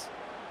unit.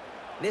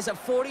 It is a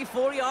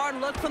 44-yard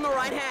look from the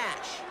right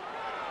hash.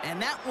 And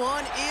that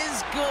one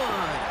is good.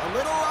 A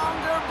little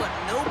longer, but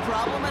no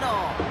problem at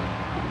all.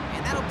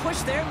 And that'll push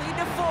their lead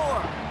to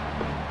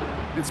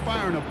 4.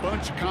 Inspiring a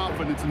bunch of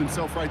confidence in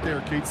himself right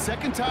there, Kate.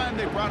 2nd time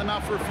they brought him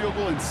out for a field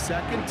goal, and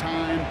 2nd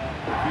time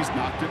he's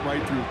knocked it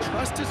right through.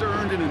 Trust is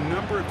earned in a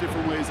number of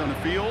different ways on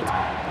the field,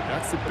 but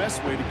that's the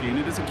best way to gain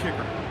it as a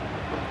kicker.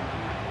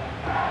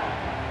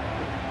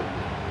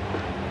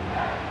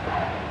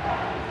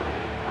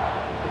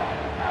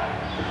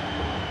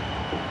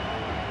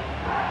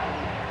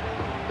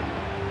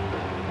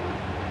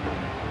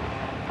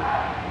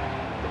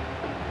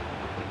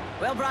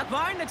 Well, Brock,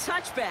 barring the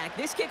touchback,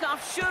 this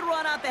kickoff should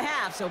run out the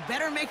half, so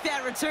better make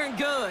that return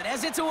good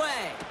as it's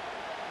away.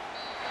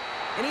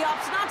 And he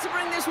opts not to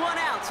bring this one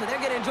out, so they're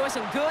going to enjoy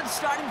some good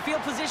starting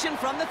field position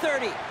from the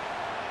 30.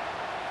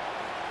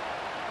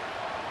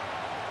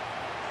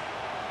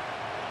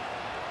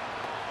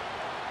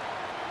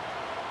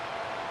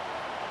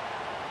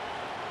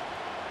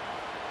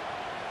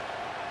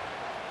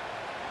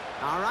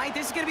 All right,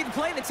 this is going to be the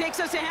play that takes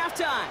us to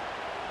halftime.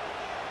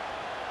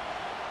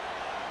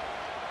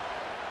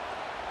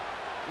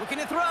 Looking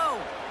to throw.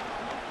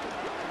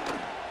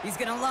 He's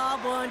going to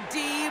lob one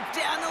deep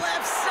down the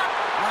left side.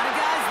 A lot of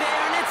guys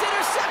there, and it's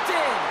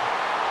intercepted.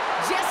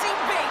 Jesse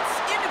Bates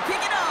in to pick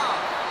it off.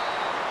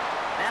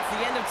 That's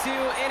the end of 2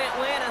 in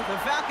Atlanta. The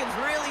Falcons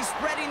really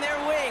spreading their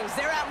wings.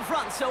 They're out in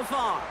front so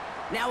far.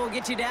 Now we'll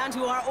get you down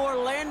to our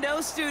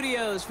Orlando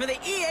studios for the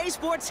EA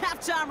Sports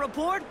Halftime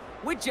Report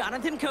with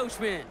Jonathan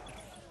Coachman.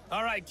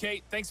 All right,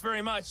 Kate, thanks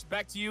very much.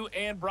 Back to you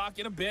and Brock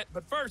in a bit.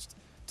 But first,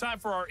 time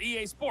for our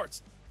EA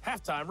Sports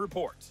Halftime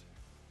Report.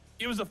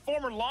 It was a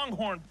former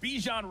Longhorn,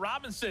 Bijan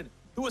Robinson,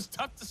 who was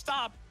tough to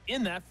stop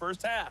in that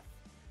first half.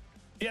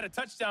 He had a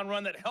touchdown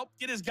run that helped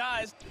get his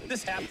guys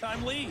this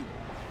halftime lead.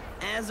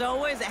 As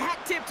always, a hat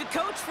tip to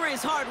Coach for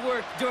his hard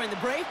work during the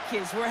break,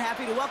 as we're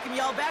happy to welcome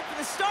y'all back for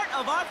the start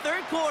of our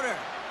 3rd quarter.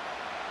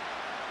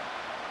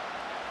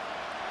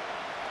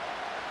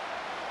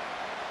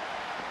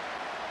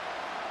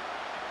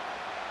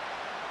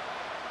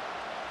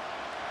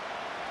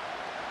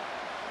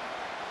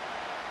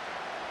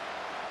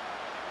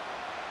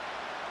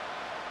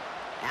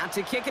 Out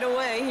to kick it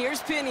away,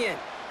 here's Pinion.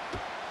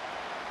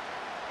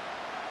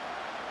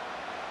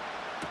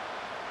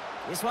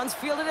 This one's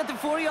fielded at the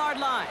 4-yard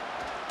line.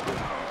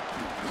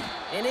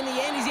 And in the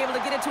end, he's able to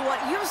get it to what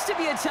used to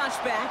be a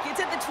touchback. It's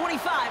at the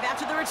 25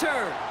 after the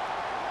return.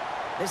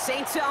 The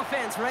Saints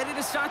offense ready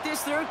to start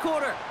this third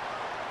quarter.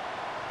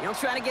 They'll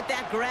try to get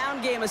that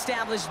ground game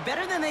established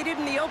better than they did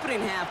in the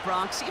opening half,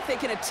 Brock. See if they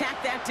can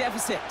attack that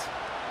deficit.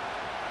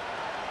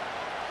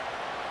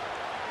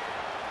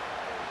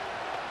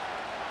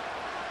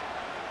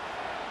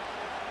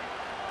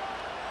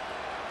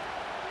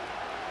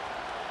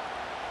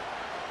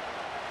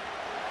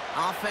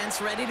 Offense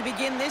ready to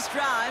begin this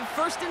drive.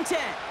 1st and 10.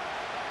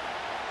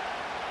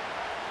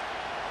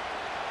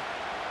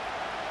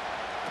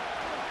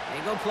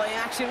 They go play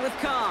action with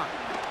Carr.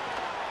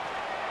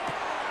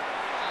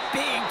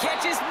 Big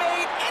catch is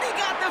made, and he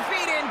got the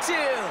feet in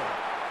too.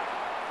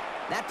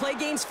 That play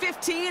gains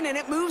 15, and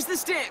it moves the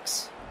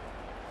sticks.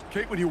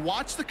 Kate, when you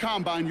watch the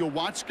combine, you'll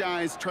watch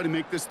guys try to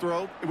make this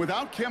throw. And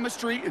without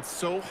chemistry, it's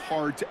so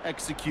hard to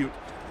execute.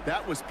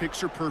 That was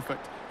picture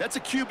perfect. That's a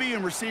QB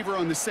and receiver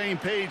on the same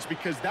page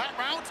because that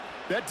route,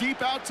 that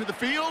deep out to the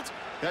field,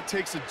 that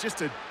takes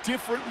just a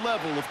different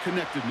level of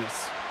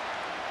connectedness.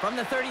 From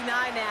the 39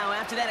 now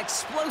after that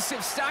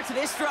explosive start to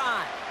this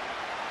drive.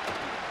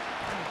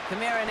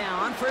 Kamara now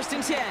on 1st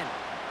and 10.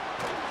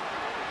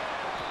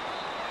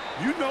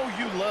 You know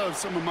you love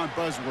some of my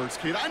buzzwords,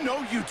 kid. I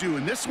know you do.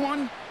 And this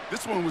one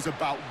was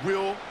about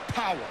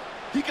willpower.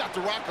 He got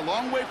the rock a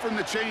long way from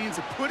the chains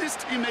and put his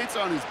teammates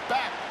on his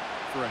back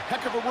for a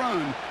heck of a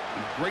run and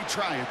a great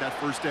try at that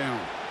 1st down.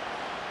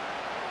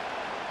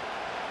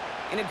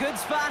 In a good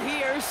spot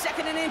here,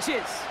 2nd and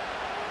inches.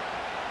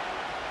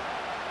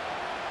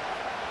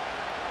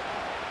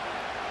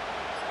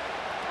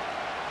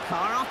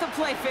 Carr off the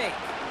play fake.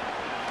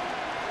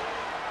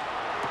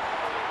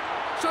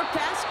 Short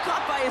pass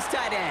caught by his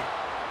tight end.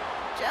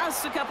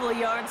 Just a couple of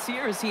yards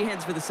here as he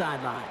heads for the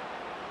sideline.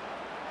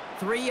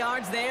 3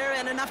 yards there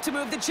and enough to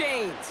move the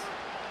chains.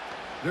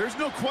 There's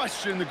no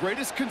question the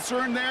greatest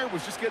concern there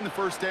was just getting the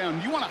 1st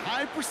down. You want a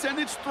high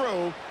percentage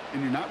throw,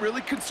 and you're not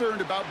really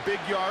concerned about big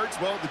yards.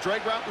 Well, the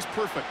drag route was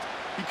perfect.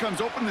 He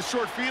comes open in the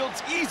short field.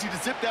 It's easy to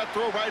zip that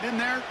throw right in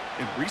there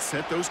and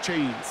reset those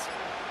chains.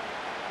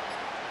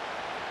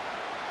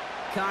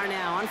 Carr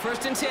now on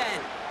 1st and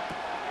 10.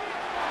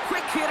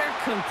 Quick hitter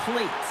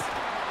complete.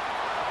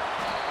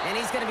 And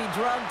he's going to be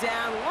drugged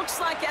down, looks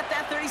like at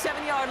that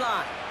 37-yard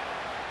line.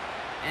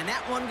 And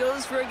that one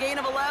goes for a gain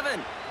of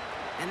 11.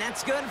 And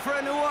that's good for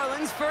a New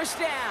Orleans 1st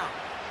down.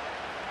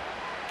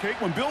 Kate,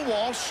 when Bill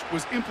Walsh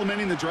was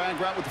implementing the drag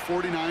route with the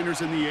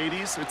 49ers in the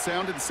 80s, it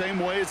sounded the same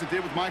way as it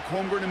did with Mike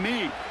Holmgren and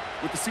me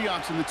with the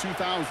Seahawks in the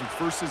 2000s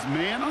versus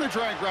man on the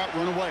drag route,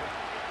 run away.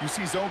 You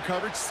see zone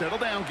coverage, settle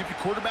down, give your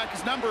quarterback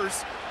his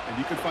numbers, and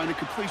you can find a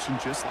completion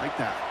just like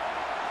that.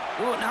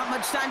 Ooh, not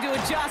much time to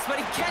adjust, but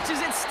he catches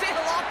it still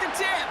off the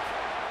tip.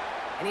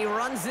 And he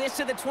runs this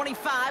to the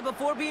 25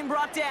 before being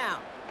brought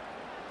down.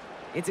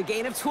 It's a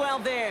gain of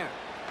 12 there.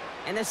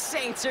 And the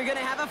Saints are going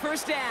to have a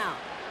 1st down.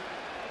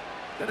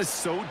 That is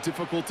so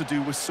difficult to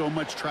do with so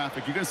much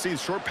traffic. You're going to see the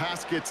short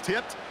pass gets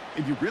tipped,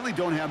 and you really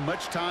don't have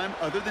much time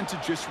other than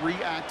to just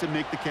react and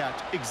make the catch.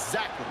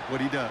 Exactly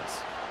what he does.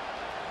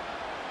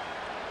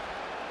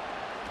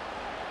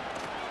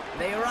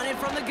 They run it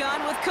from the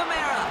gun with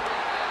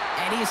Kamara.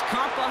 And he's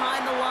caught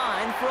behind the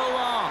line for a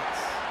loss.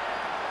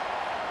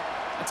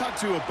 I talked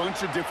to a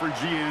bunch of different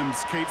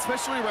GMs, Kate,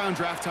 especially around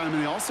draft time,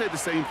 and they all say the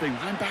same thing.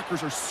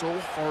 Linebackers are so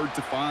hard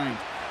to find.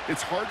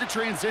 It's hard to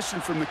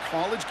transition from the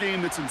college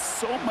game that's in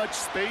so much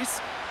space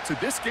to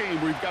this game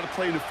where you've got to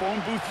play in a phone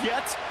booth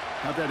yet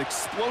have that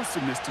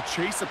explosiveness to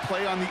chase a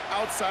play on the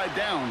outside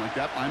down like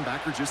that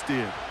linebacker just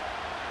did.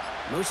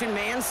 Motion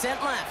man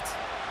sent left.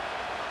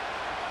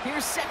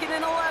 Here's 2nd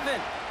and 11.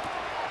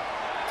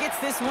 Gets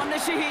this one to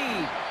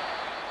Shaheed.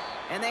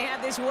 And they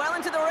have this well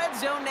into the red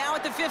zone now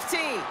at the 15.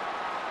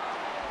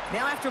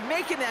 Now after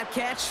making that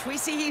catch, we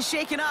see he's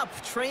shaken up.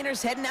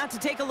 Trainer's heading out to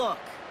take a look.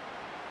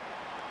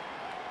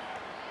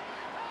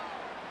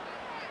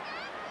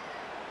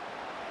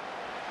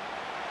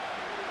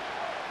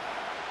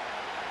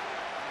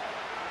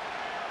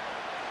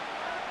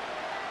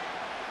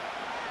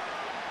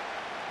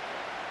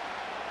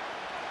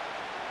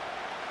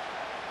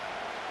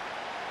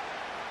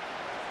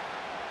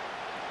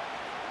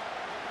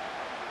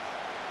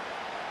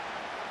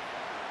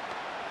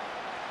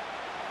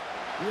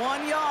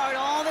 One yard,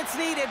 all that's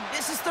needed.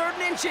 This is 3rd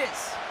and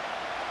inches.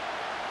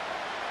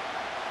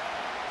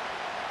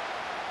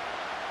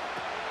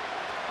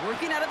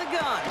 Working out of the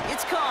gun,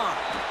 it's Carr.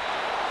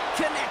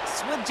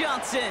 Connects with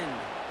Johnson.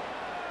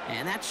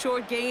 And that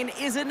short gain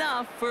is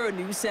enough for a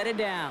new set of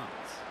downs.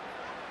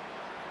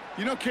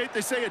 You know, Kate,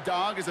 they say a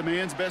dog is a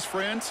man's best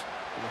friend.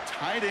 Well, a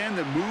tight end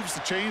that moves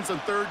the chains on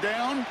 3rd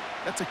down,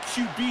 that's a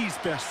QB's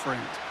best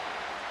friend.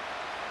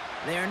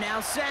 They're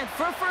now set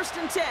for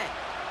 1st and 10.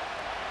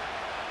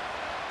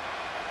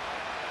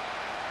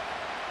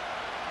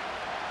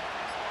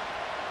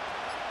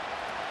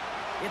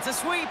 It's a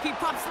sweep. He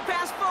pops the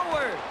pass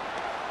forward.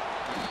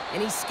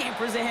 And he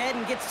scampers ahead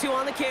and gets 2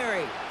 on the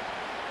carry.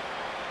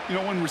 You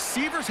know, when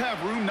receivers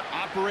have room to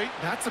operate,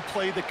 that's a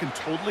play that can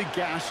totally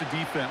gash a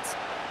defense.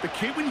 But,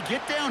 Kate, when you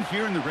get down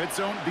here in the red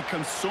zone, it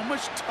becomes so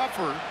much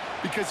tougher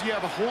because you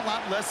have a whole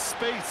lot less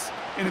space.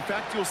 And, in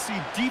fact, you'll see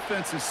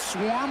defenses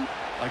swarm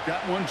like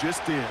that one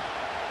just did.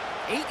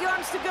 8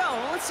 yards to go.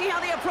 Let's see how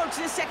they approach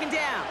this second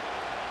down.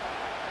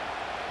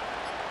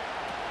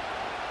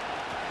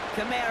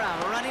 Kamara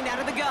running out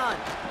of the gun.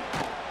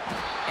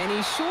 And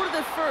he's short of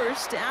the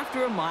first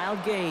after a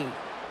mild gain.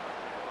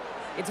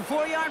 It's a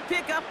 4-yard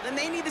pickup, and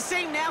they need the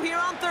same now here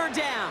on third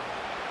down.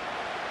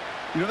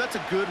 You know, that's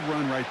a good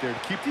run right there to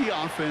keep the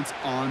offense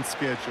on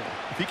schedule.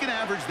 If he can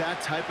average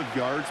that type of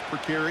yards per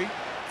carry,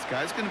 this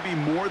guy's going to be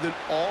more than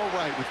all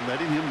right with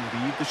letting him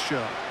lead the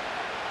show.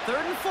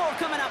 3rd and 4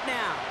 coming up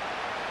now.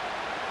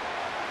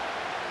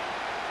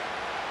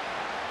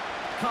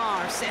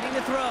 Carr setting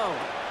the throw.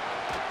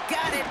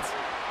 Got it.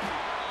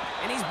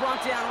 And he's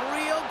brought down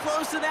real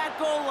close to that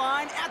goal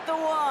line at the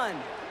 1.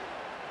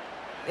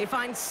 They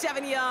find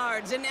 7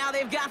 yards, and now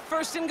they've got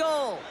 1st and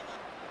goal.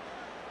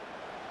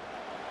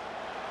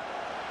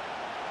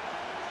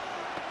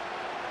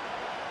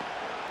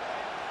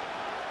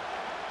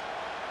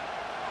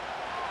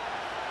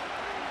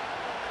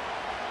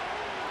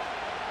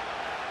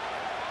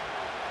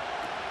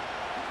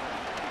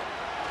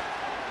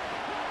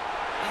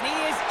 And he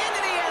is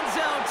into the end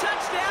zone.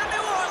 Touchdown,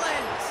 New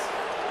Orleans.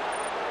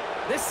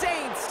 The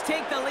Saints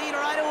take the lead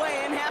right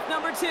away in half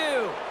number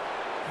 2.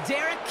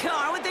 Derek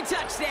Carr with the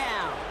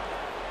touchdown.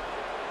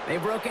 They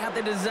broke out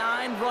the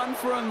design run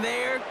for him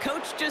there.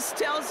 Coach just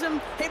tells him,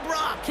 hey,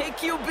 Brock, hey,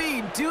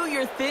 QB, do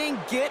your thing,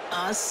 get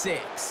us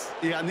 6.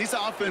 Yeah, and these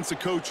offensive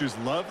coaches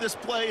love this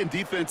play, and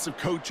defensive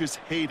coaches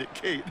hate it,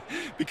 Kate,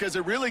 because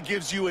it really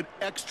gives you an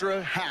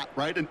extra hat,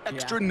 right? An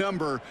extra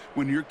number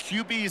when your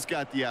QB's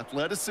got the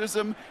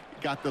athleticism,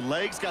 got the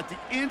legs, got the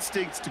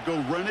instincts to go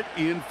run it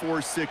in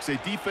for 6. A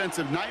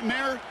defensive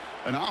nightmare,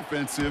 an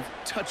offensive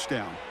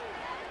touchdown.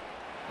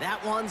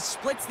 That one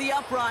splits the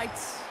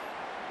uprights.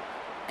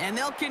 And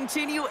they'll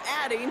continue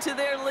adding to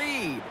their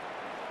lead.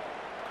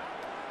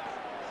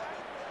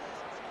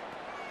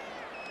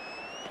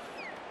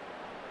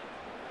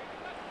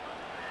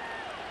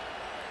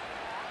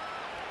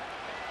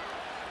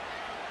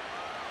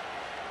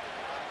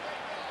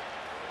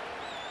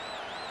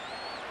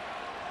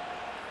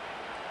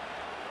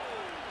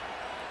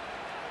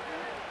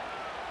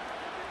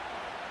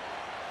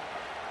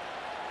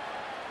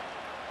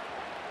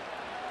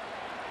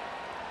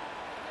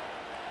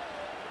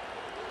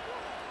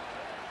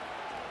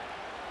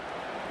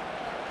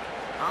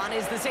 On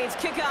is the Saints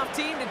kickoff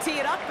team to tee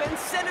it up and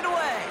send it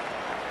away.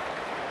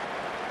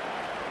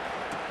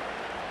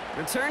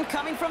 Return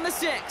coming from the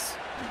 6.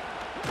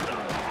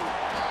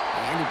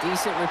 And a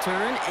decent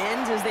return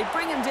ends as they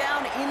bring him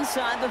down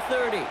inside the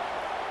 30.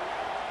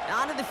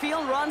 Onto the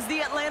field runs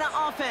the Atlanta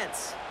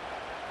offense.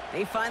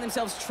 They find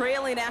themselves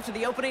trailing after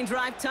the opening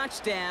drive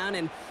touchdown,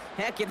 and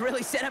heck, it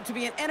really set up to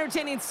be an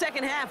entertaining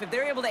second half if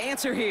they're able to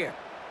answer here.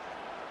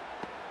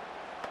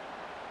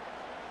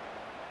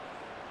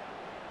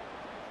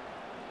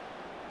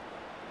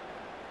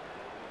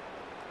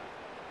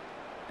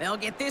 They'll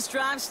get this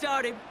drive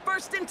started.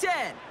 1st and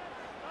 10.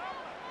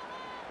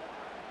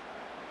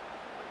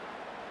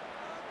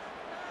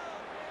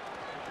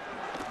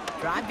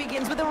 Drive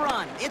begins with a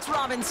run. It's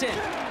Robinson.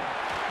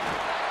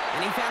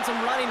 And he found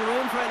some running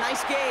room for a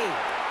nice gain.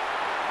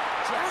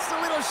 Just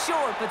a little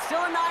short, but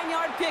still a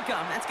 9-yard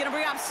pickup. That's going to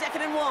bring up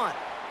 2nd and 1.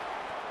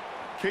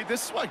 Okay,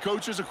 this is why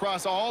coaches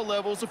across all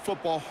levels of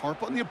football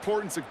harp on the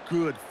importance of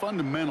good,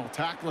 fundamental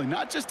tackling,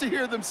 not just to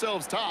hear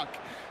themselves talk.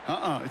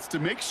 It's to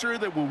make sure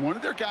that when one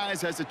of their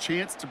guys has a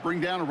chance to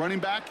bring down a running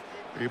back,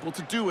 they're able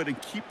to do it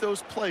and keep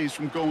those plays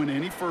from going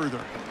any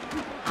further.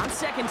 On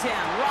 2nd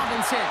down,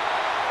 Robinson.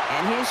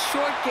 And his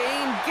short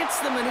gain gets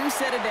them a new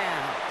set of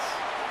downs.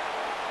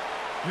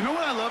 You know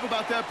what I love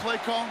about that play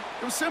call?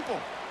 It was simple.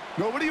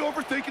 Nobody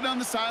overthinking on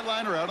the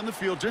sideline or out on the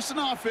field, just an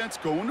offense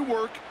going to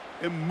work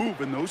and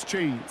moving those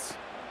chains.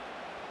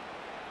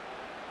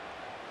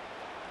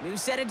 New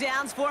set of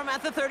downs for him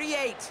at the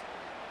 38.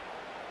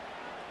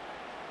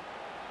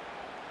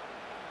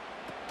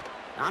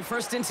 On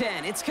 1st and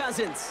 10, it's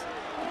Cousins.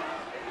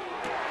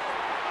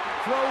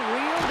 Throw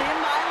reeled in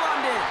by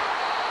London.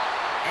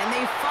 And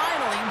they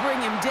finally bring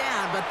him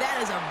down, but that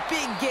is a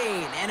big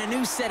gain and a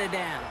new set of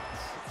downs.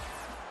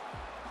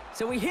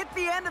 So we hit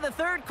the end of the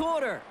 3rd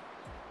quarter.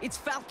 It's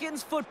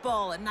Falcons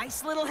football, a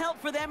nice little help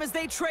for them as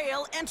they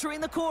trail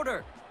entering the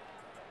quarter.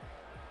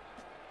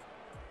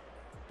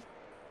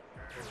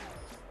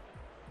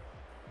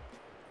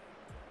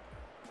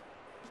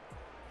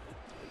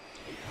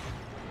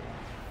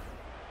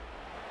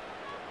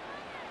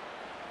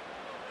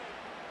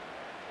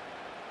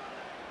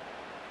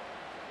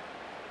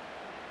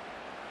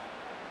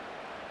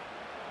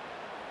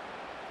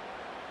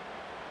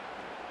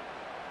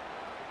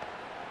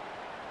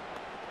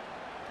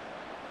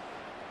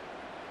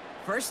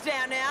 First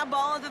down now,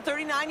 ball at the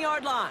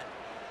 39-yard line.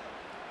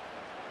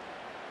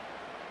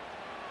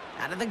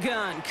 Out of the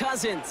gun,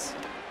 Cousins.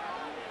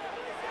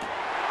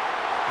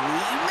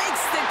 He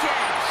makes the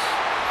catch.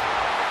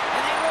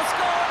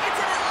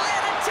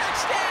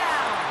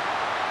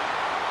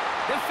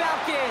 The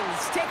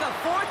Falcons take a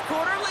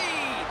fourth-quarter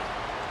lead.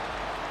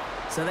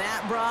 So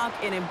that, Brock,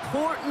 an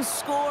important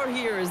score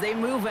here as they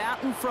move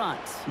out in front.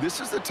 This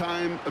is the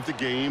time of the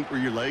game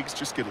where your legs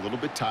just get a little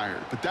bit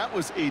tired. But that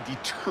was a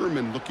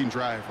determined-looking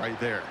drive right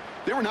there.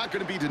 They were not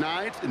going to be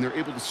denied, and they're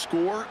able to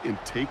score and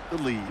take the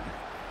lead.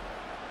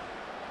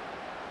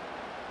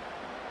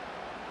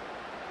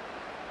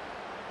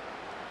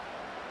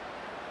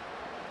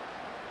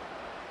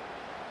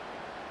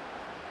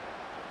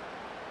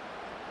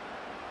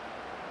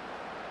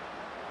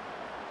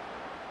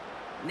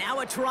 Now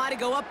a try to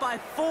go up by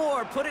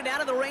 4, put it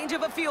out of the range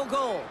of a field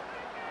goal.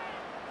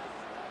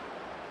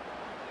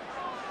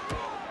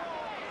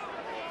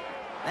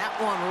 That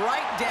one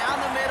right down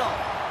the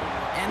middle.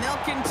 And they'll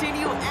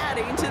continue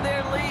adding to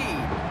their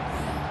lead.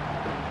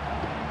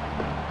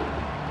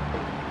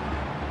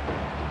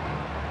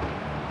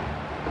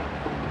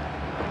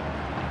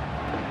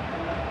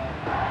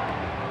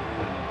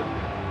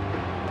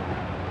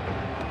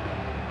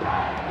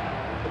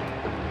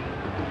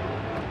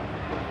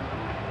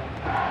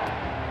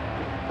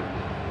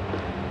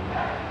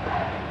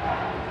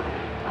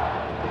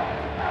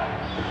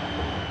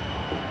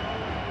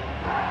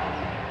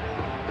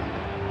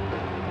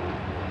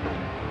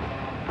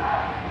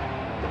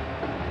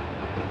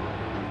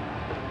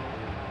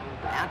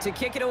 To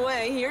kick it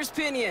away, here's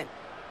Pinion.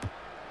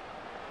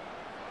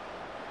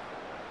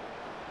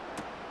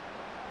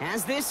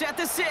 Has this at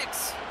the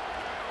 6.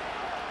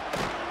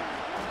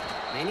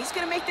 And he's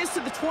going to make this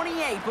to the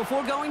 28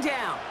 before going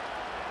down.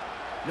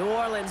 New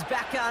Orleans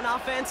back on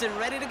offense and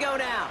ready to go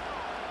now.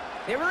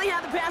 They really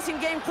have the passing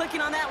game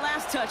clicking on that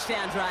last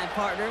touchdown drive,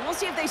 partner. We'll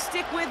see if they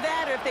stick with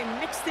that or if they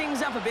mix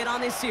things up a bit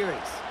on this series.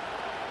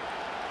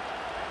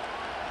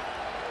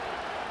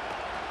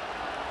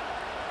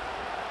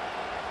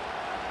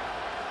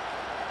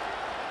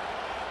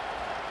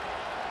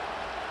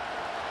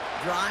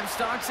 Drive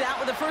starts out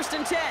with a 1st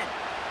and 10.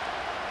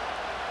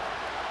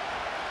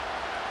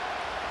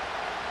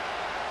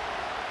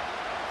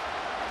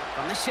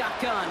 From the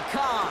shotgun,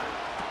 Carr.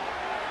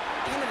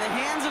 Into the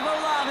hands of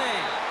Olave.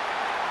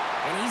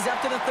 And he's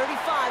up to the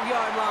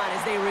 35-yard line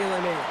as they reel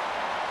him in.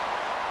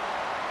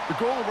 The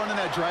goal of running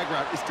that drag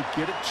route is to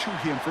get it to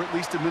him for at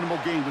least a minimal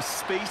gain with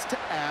space to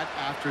add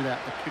after that.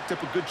 They picked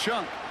up a good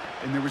chunk,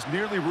 and there was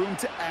nearly room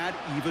to add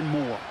even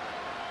more.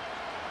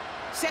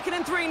 2nd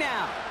and 3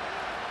 now.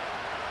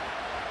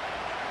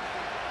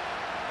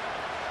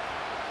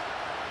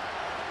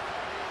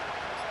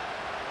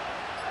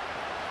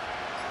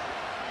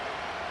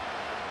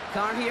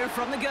 Carr here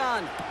from the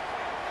gun.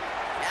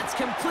 That's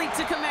complete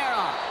to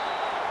Kamara.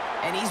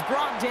 And he's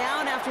brought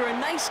down after a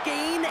nice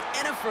gain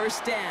and a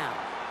 1st down.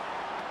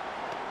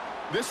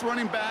 This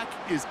running back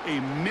is a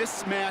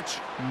mismatch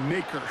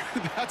maker.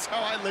 That's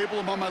how I label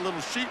him on my little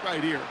sheet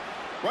right here.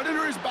 Right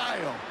under his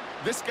bio,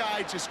 this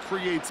guy just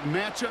creates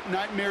matchup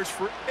nightmares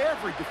for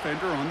every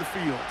defender on the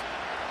field.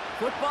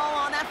 Football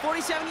on that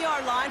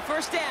 47-yard line,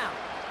 1st down.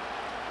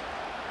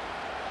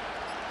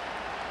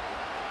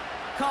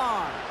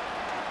 Carr.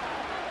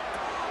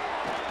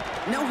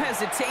 No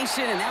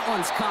hesitation, and that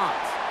one's caught.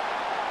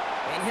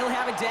 And he'll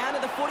have it down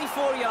to the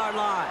 44-yard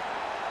line.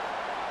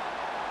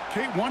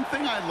 Kate, one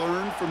thing I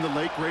learned from the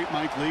late, great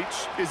Mike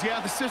Leach is, yeah,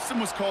 the system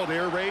was called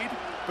air raid,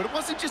 but it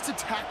wasn't just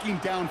attacking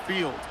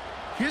downfield.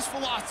 His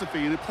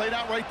philosophy, and it played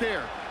out right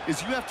there,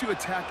 is you have to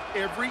attack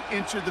every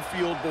inch of the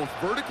field, both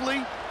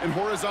vertically and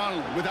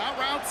horizontally, without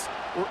routes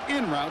or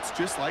in routes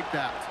just like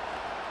that.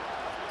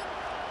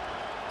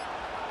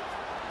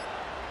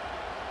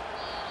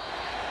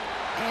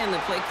 And the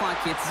play clock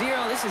hits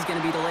 0. This is going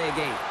to be delay a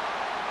game.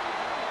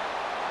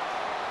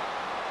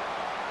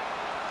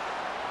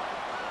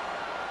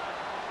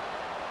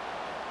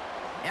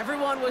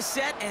 Everyone was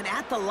set and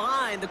at the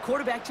line. The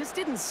quarterback just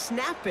didn't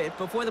snap it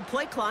before the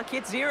play clock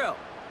hit 0.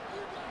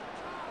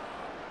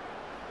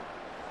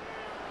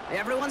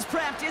 Everyone's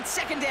prepped. It's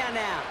 2nd down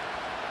now.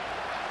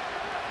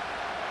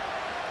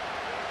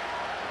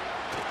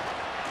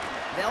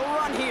 They'll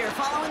run here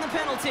following the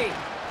penalty.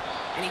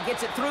 And he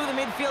gets it through the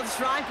midfield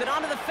stripe and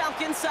onto the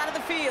Falcons side of the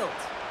field.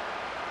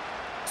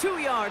 2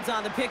 yards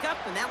on the pickup,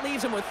 and that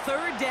leaves him with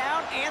 3rd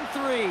down and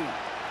 3.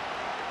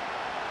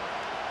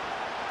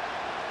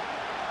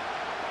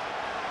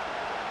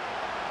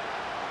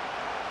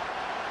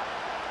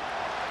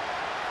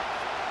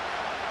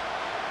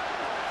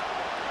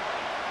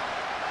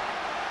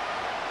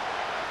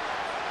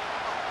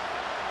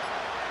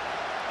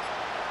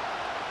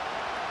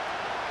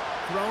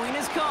 Throwing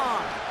his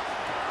Carr.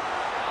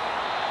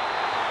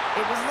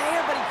 It was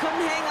there, but he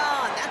couldn't hang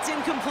on. That's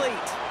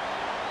incomplete.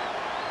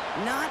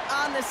 Not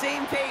on the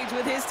same page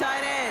with his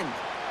tight end.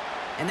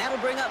 And that'll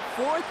bring up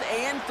 4th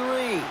and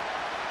 3.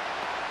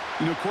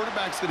 You know,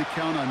 quarterback's going to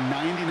count on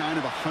 99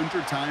 of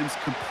 100 times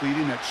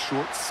completing that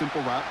short,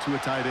 simple route to a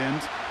tight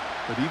end.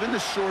 But even the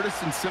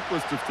shortest and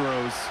simplest of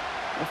throws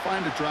will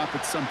find a drop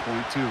at some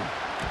point, too.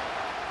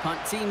 Punt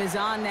team is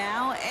on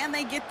now, and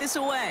they get this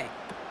away.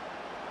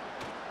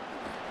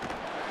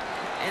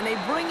 And they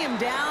bring him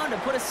down to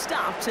put a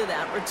stop to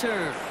that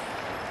return.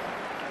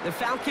 The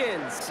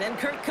Falcons and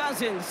Kirk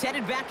Cousins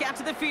headed back out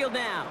to the field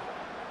now.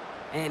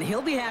 And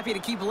he'll be happy to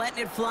keep letting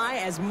it fly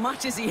as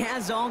much as he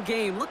has all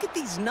game. Look at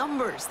these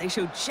numbers. They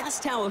show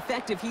just how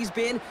effective he's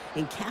been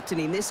in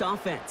captaining this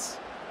offense.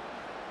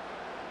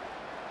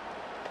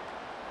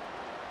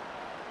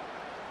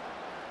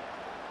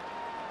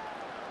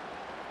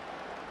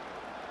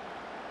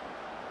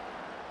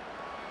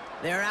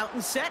 They're out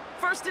and set.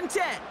 1st and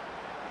 10.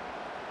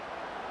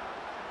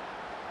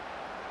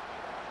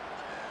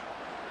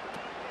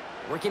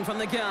 Working from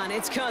the gun,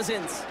 it's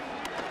Cousins.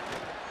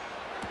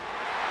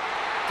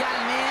 Got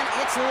him, man.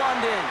 It's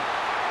London.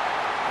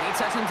 They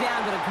touch him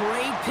down, but a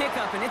great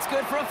pickup, and it's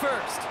good for a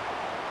first.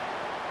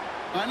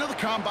 I know the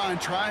Combine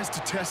tries to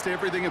test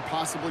everything it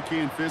possibly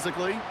can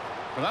physically,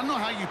 but I don't know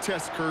how you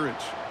test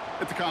courage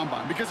at the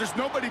Combine because there's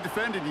nobody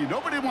defending you.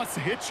 Nobody wants to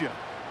hit you.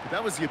 But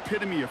that was the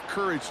epitome of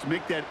courage to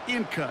make that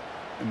in cut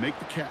and make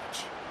the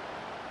catch.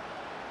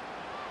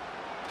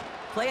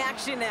 Play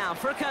action now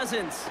for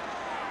Cousins.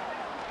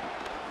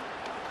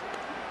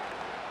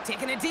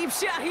 Taking a deep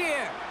shot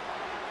here.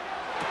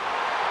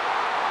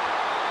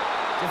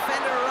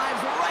 Defender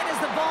arrives right as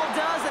the ball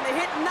does, and the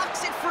hit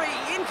knocks it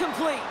free.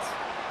 Incomplete.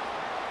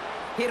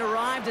 Hit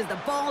arrived as the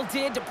ball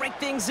did to break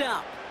things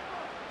up.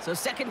 So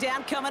 2nd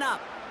down coming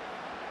up.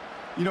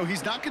 You know,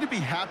 he's not going to be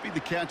happy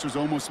the catch was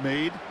almost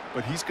made,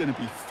 but he's going to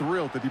be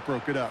thrilled that he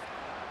broke it up.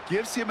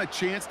 Gives him a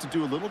chance to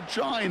do a little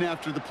jawing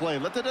after the play.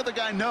 Let that other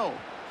guy know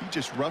he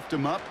just roughed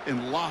him up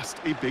and lost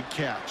a big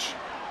catch.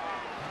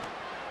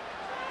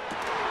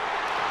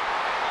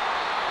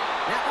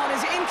 That one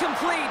is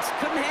incomplete.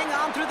 Couldn't hang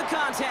on through the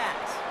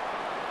contact.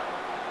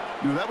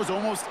 You know, that was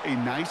almost a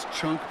nice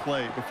chunk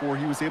play before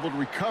he was able to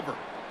recover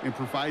and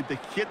provide the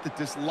hit that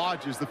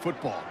dislodges the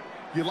football.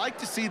 You like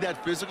to see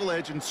that physical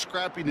edge and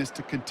scrappiness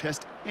to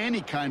contest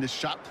any kind of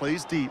shot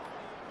plays deep.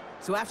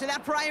 So after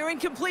that prior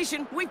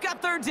incompletion, we've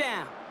got 3rd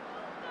down.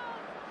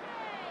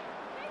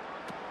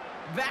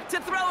 Back to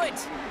throw it.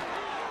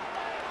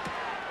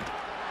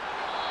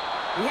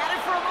 He had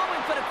it for a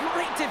moment, but a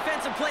great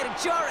defensive play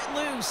to jar it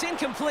loose.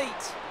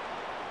 Incomplete.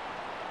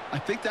 I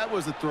think that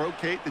was a throw,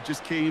 Kate, that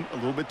just came a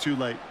little bit too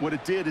late. What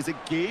it did is it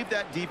gave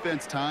that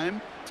defense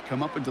time to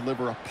come up and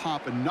deliver a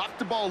pop and knock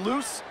the ball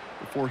loose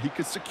before he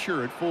could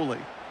secure it fully.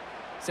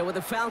 So with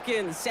the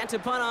Falcons set to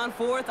punt on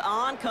 4th,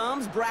 on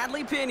comes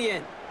Bradley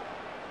Pinion.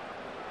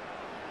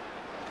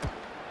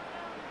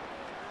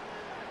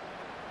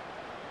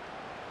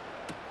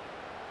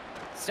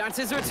 Starts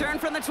his return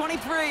from the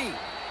 23.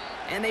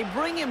 And they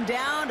bring him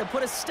down to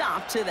put a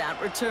stop to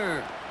that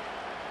return.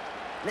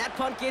 That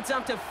punt gets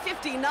up to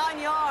 59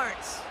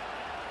 yards.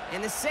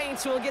 And the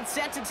Saints will get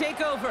set to take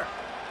over.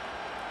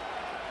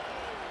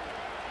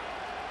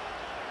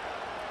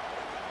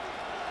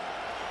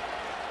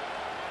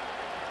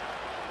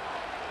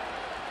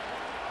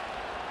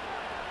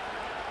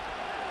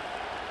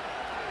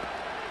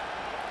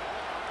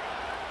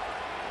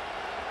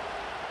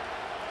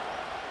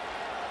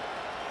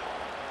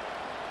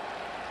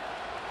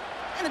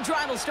 And the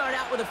drive will start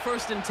out with a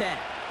 1st and 10.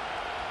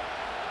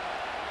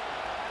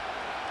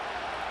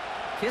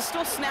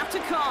 Pistol snap to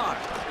Carr.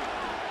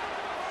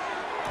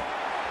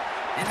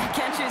 And the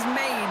catch is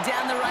made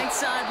down the right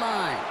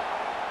sideline.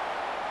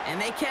 And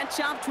they catch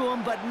up to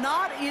him, but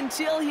not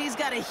until he's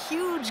got a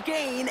huge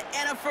gain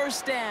and a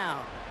 1st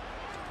down.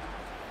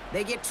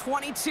 They get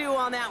 22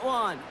 on that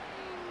one.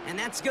 And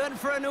that's good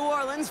for a New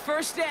Orleans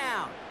 1st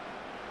down.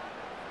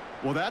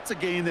 Well, that's a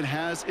game that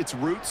has its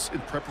roots in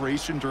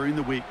preparation during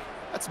the week.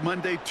 That's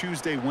Monday,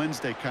 Tuesday,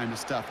 Wednesday kind of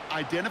stuff.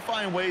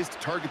 Identifying ways to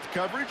target the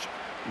coverage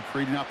and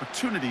creating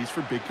opportunities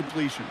for big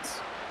completions.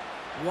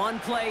 One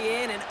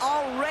play in, and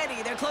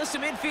already they're close to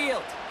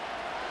midfield.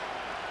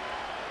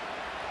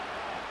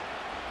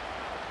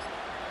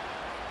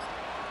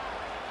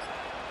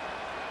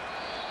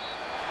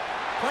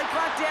 Play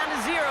clock down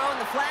to 0,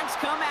 and the flags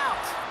come out.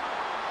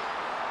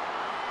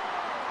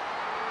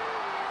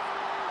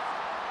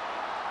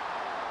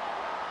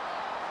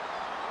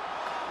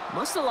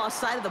 Must have lost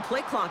sight of the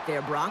play clock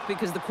there, Brock,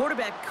 because the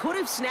quarterback could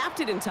have snapped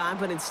it in time,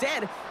 but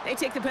instead, they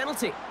take the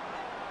penalty.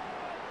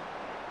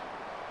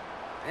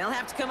 They'll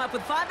have to come up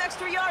with 5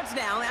 extra yards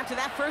now after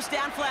that 1st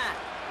down flag.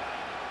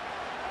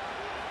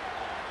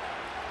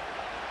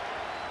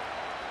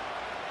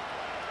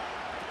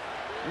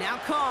 Now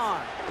Carr.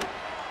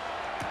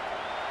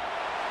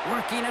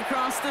 Working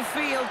across the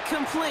field,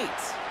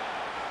 complete.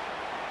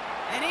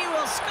 And he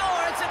will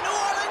score. It's a New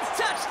Orleans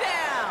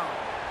touchdown.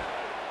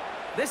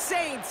 The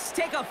Saints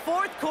take a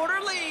 4th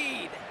quarter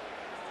lead.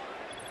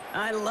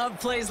 I love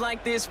plays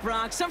like this,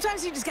 Brock.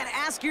 Sometimes you just got to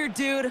ask your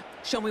dude,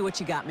 show me what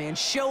you got, man.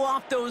 Show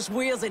off those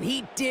wheels, and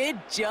he did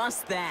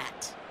just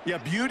that. Yeah,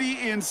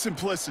 beauty in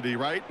simplicity,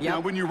 right? Yep. Now,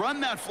 when you run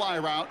that fly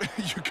route,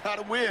 you got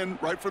to win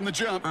right from the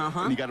jump.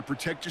 And you got to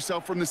protect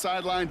yourself from the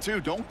sideline, too.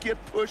 Don't get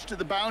pushed to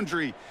the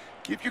boundary.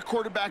 Give your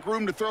quarterback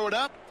room to throw it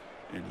up,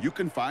 and you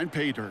can find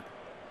pay dirt.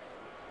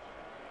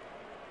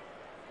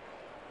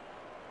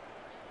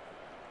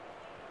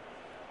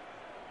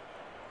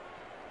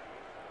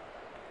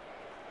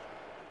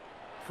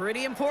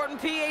 Pretty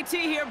important PAT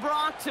here,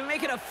 Brock, to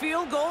make it a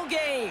field goal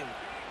game.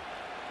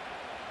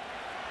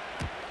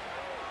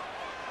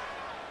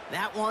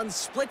 That one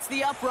splits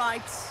the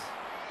uprights.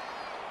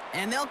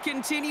 And they'll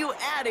continue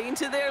adding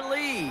to their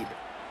lead.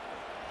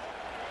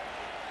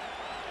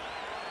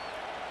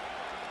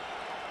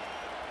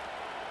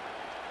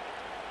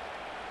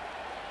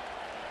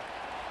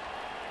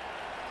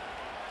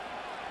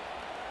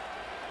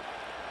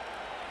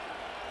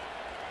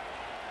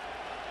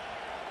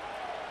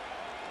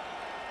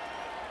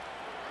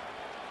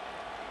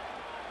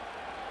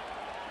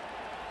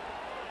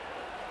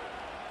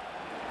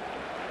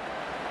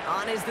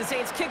 On is the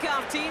Saints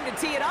kickoff team to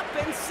tee it up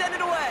and send it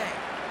away.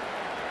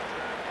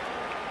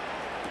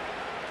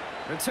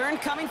 Return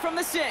coming from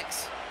the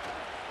 6.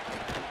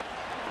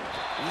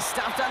 He's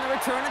stopped on the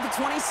return at the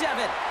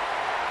 27.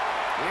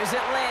 Here's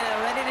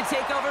Atlanta ready to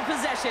take over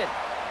possession.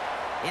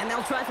 And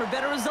they'll try for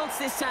better results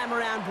this time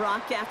around,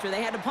 Brock, after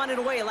they had to punt it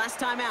away last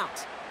time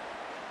out.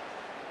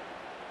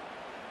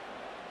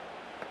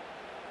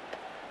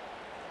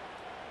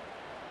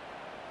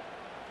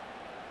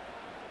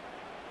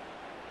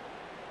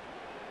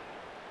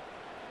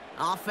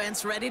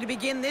 Offense ready to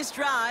begin this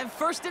drive.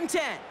 1st and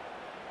 10.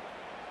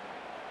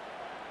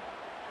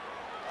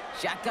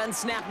 Shotgun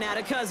snap now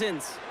to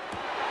Cousins.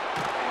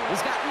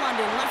 He's got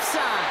London left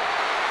side.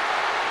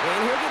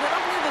 And he'll get it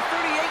up near the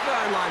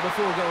 38-yard line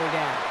before going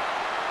down.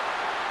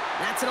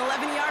 That's an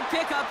 11-yard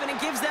pickup, and it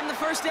gives them the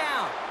first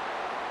down.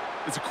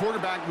 As a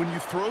quarterback, when you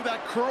throw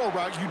that curl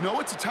route, you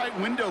know it's a tight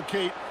window,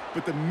 Kate.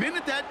 But the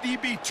minute that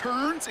DB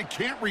turns and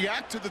can't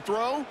react to the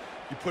throw,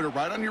 you put it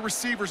right on your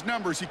receiver's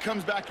numbers. He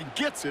comes back and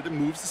gets it and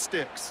moves the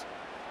sticks.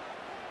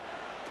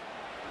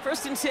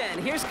 1st and 10.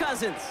 Here's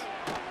Cousins.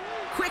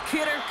 Quick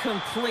hitter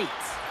complete.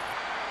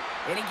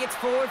 And he gets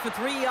forward for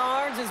 3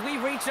 yards as we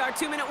reach our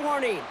 2-minute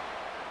warning.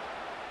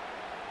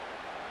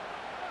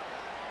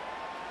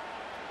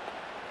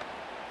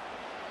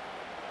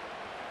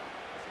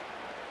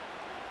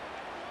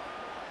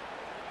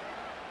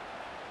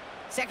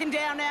 Second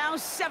down now,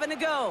 7 to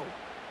go.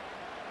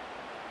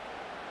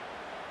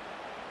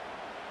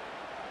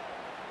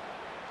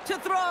 To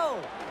throw.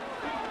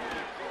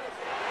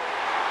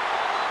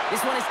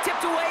 This one is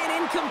tipped away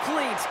and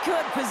incomplete.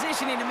 Good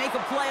positioning to make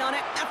a play on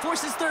it. That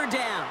forces 3rd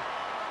down.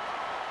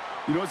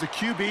 You know, as a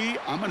QB,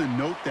 I'm going to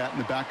note that in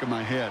the back of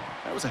my head.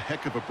 That was a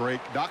heck of a break.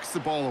 Knocks the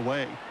ball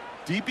away.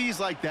 DBs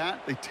like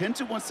that, they tend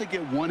to, once they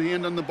get one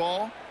hand on the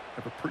ball,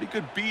 have a pretty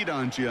good beat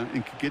on you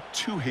and can get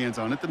 2 hands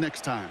on it the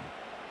next time.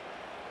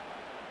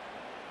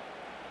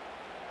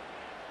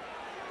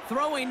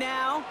 Throwing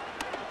now.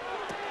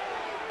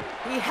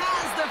 He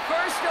has the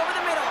first over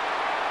the middle.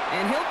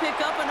 And he'll pick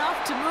up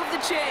enough to move the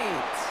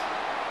chains.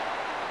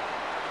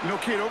 You know,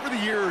 Kate, over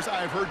the years,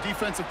 I've heard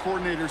defensive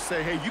coordinators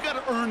say, hey, you got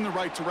to earn the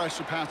right to rush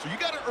the passer. You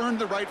got to earn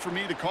the right for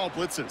me to call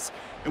blitzes.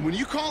 And when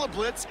you call a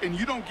blitz and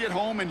you don't get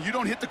home and you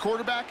don't hit the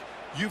quarterback,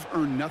 you've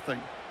earned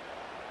nothing.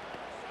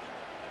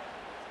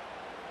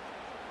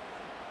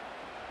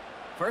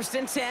 1st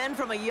and 10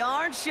 from a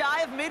yard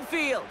shy of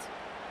midfield.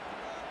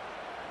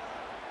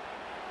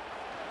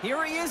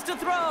 Here he is to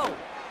throw.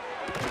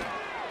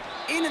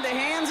 Into the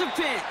hands of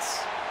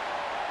Pitts.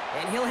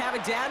 And he'll have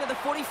it down to the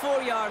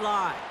 44-yard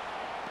line.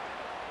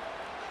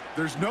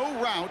 There's no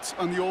route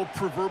on the old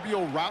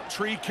proverbial route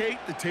tree, Kate,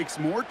 that takes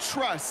more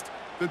trust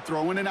than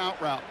throwing an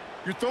out route.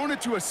 You're throwing it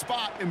to a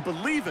spot and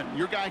believing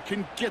your guy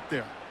can get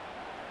there.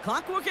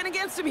 Clock working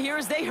against him here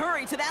as they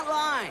hurry to that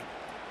line.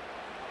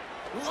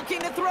 Looking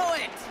to throw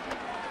it.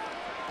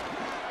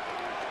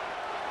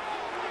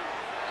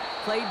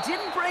 Play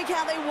didn't break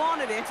how they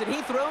wanted it, and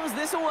he throws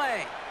this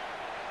away.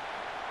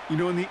 You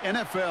know, in the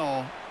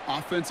NFL,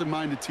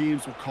 offensive-minded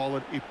teams will call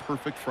it a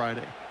perfect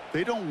Friday.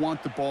 They don't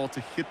want the ball to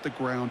hit the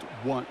ground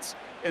once.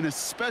 And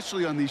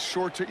especially on these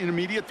short to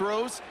intermediate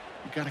throws,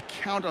 you got to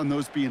count on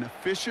those being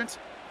efficient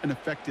and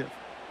effective.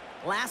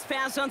 Last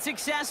pass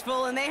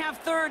unsuccessful, and they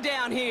have 3rd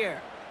down here.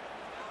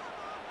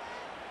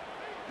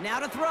 Now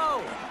to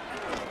throw.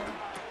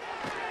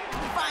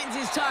 Finds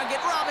his target,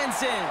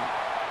 Robinson.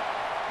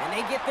 And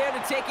they get there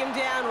to take him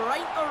down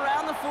right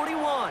around the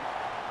 41.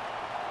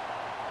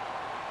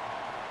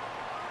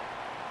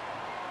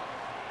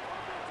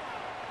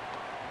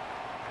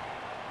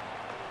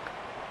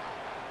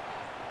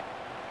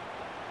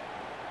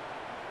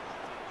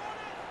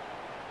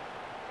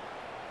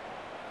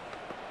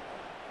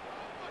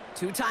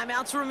 Two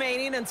timeouts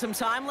remaining and some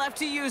time left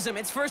to use them.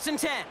 It's 1st and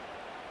 10.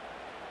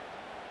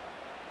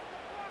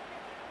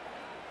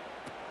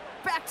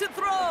 Back to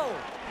throw.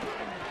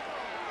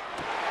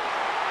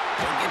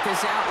 They'll get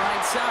this out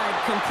right side,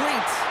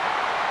 complete.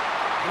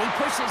 And he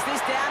pushes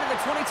this down to the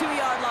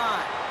 22-yard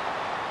line.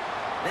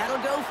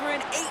 That'll go for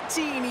an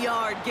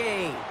 18-yard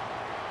gain.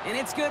 And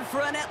it's good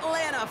for an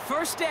Atlanta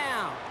 1st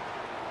down.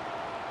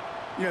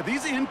 Yeah,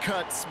 these in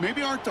cuts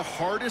maybe aren't the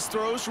hardest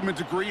throws from a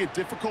degree of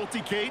difficulty,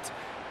 Kate,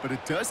 but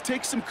it does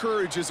take some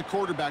courage as a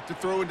quarterback to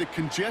throw into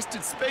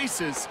congested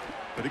spaces,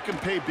 but it can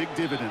pay big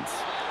dividends.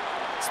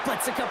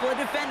 Splits a couple of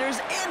defenders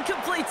and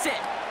completes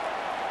it.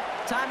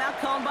 Timeout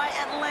called by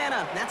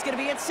Atlanta. That's going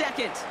to be its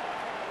 2nd.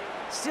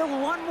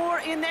 Still one more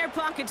in their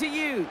pocket to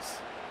use.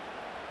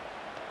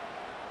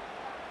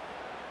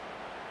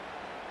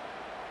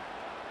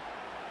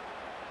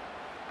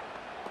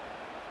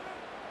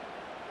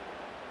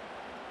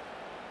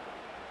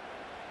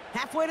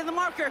 Halfway to the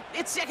marker.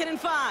 It's 2nd and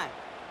 5.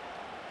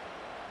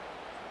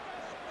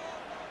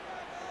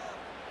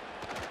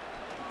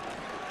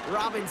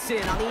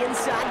 Robinson on the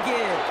inside give.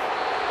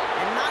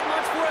 And not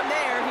much for him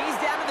there. He's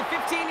down to the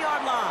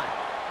 15-yard line.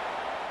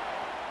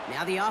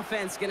 Now the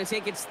offense going to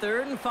take its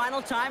 3rd and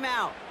final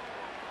timeout.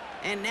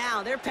 And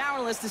now they're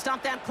powerless to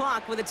stop that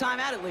clock with a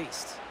timeout at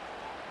least.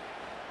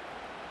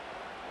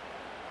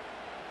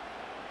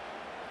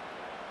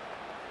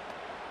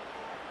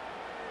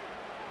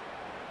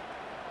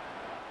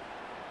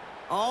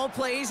 All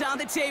plays on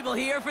the table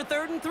here for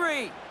 3rd and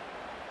 3.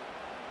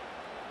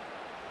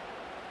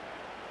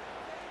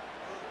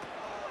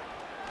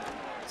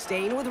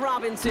 Staying with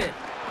Robinson.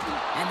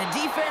 And the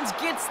defense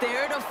gets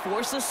there to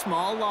force a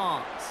small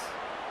loss.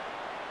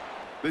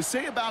 They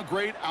say about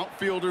great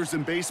outfielders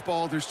in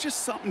baseball, there's just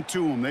something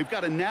to them. They've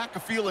got a knack,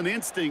 a feel, and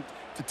instinct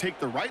to take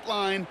the right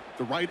line,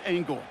 the right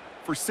angle.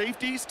 For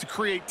safeties, to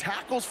create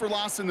tackles for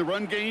loss in the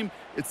run game,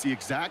 it's the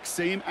exact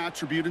same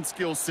attribute and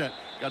skill set.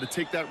 Got to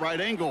take that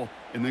right angle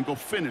and then go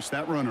finish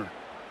that runner.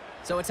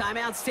 So a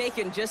timeout's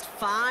taken, just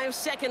 5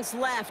 seconds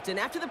left. And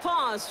after the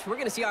pause, we're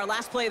going to see our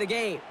last play of the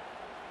game.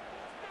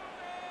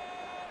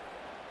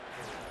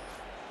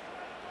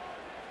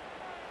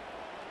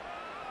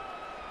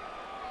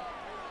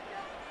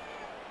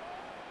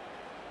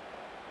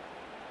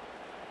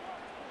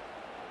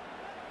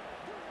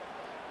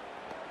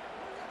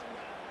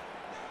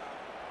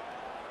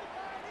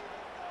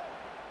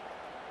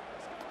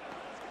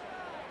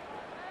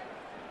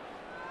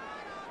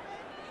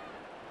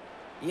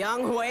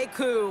 Younghoe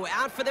Koo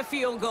out for the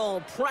field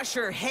goal.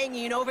 Pressure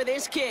hanging over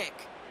this kick.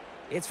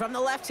 It's from the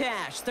left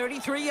hash,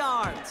 33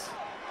 yards.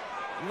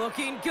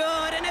 Looking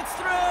good, and it's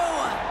through.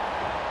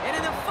 And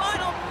in the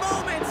final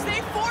moments,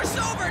 they force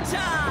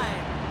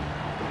overtime.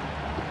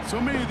 So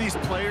many of these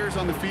players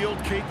on the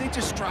field, Kate, they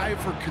just strive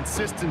for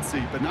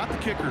consistency, but not the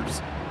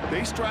kickers.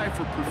 They strive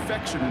for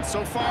perfection, and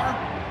so far,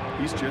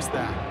 he's just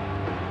that.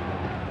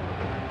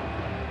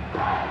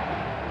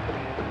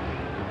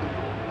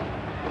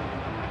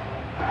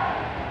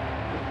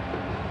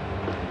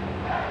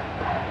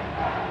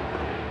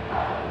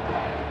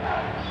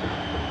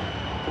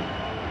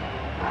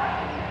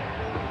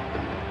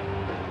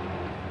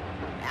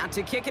 Out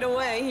to kick it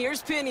away,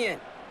 here's Pinion.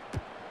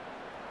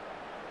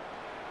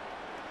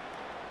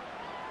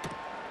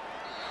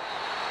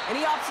 And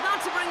he opts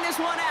not to bring this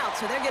one out,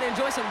 so they're going to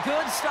enjoy some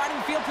good starting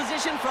field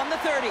position from the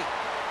 30.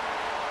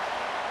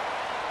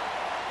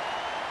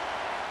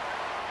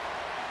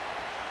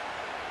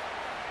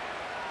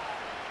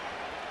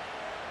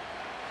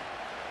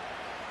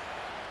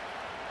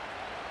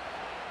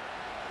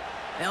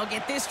 They'll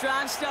get this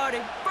drive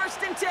started.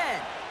 1st and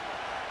 10.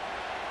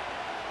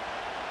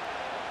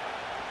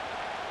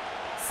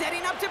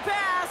 Setting up to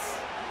pass.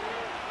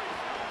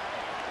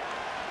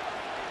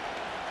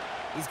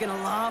 He's going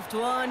to loft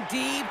one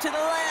deep to the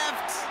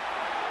left.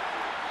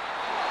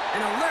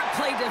 An alert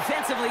play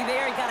defensively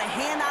there. He got a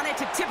hand on it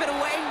to tip it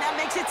away, and that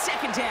makes it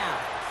 2nd down.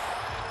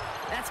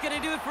 That's going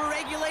to do it for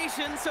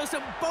regulation, so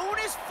some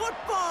bonus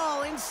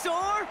football in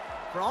store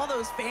for all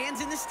those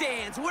fans in the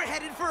stands. We're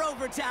headed for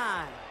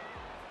overtime.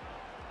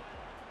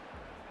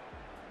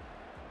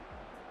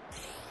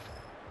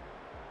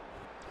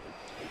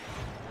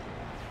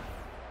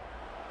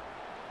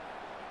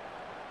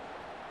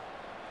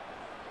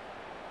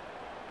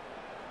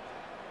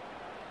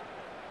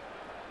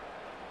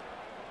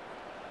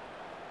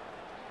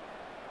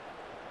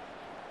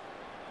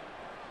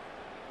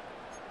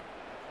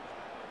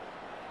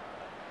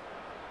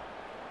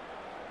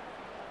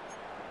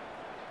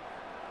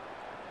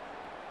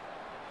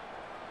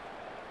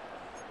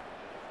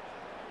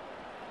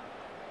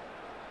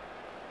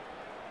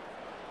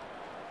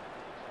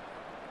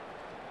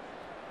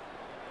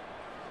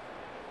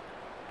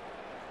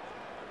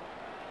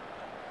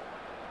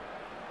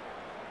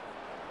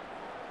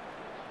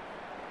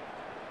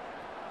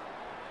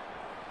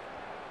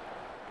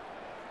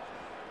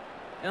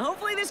 And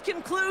hopefully this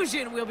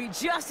conclusion will be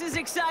just as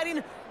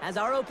exciting as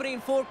our opening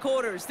 4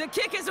 quarters. The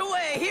kick is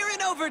away here in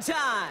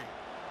overtime.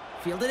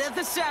 Fielded at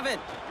the 7.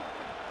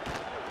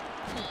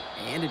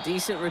 And a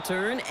decent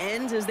return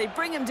ends as they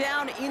bring him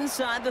down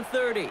inside the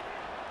 30.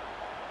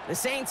 The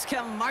Saints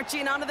come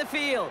marching onto the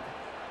field.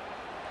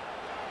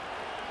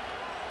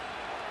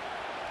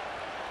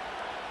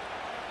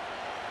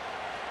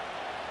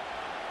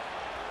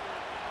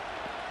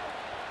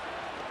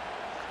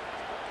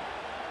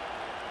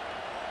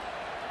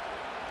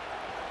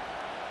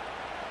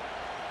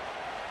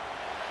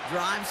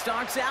 Drive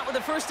starts out with a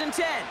 1st and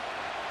 10.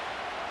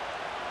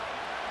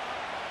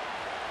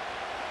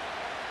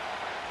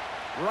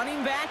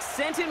 Running back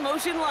sent in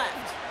motion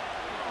left.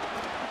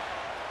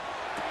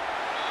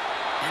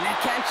 And that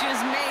catch is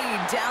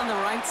made down the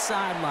right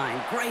sideline.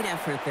 Great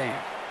effort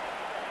there.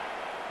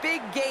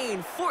 Big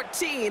gain,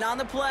 14 on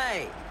the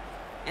play.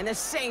 And the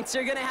Saints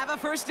are going to have a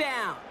 1st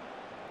down.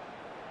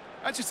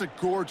 That's just a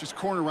gorgeous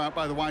corner route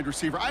by the wide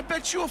receiver. I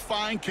bet you'll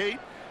find, Kate,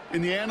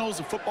 in the annals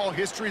of football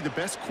history, the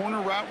best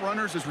corner route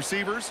runners as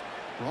receivers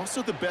are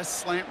also the best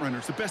slant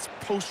runners, the best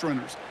post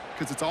runners,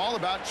 because it's all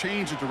about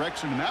change of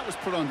direction, and that was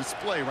put on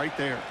display right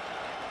there.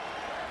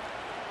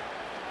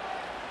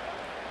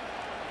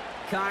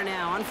 Carr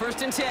now on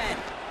 1st and 10.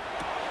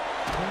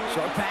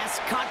 Short pass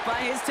caught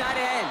by his tight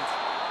end.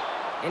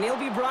 And he'll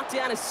be brought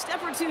down a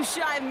step or two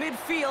shy of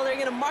midfield. They're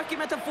going to mark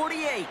him at the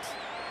 48.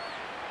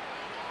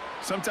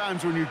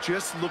 Sometimes when you're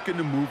just looking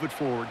to move it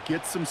forward,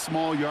 get some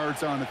small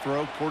yards on the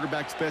throw,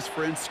 quarterback's best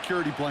friend,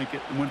 security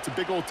blanket. And when it's a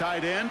big old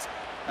tight end,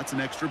 that's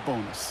an extra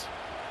bonus.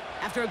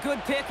 After a good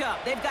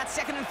pickup, they've got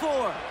 2nd and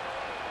 4.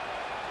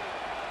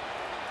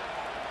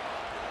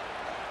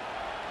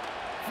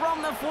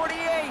 From the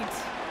 48.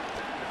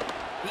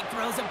 He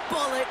throws a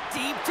bullet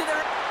deep to the...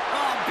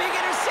 Oh, big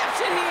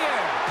interception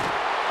here.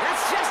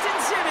 That's Justin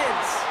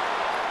Simmons.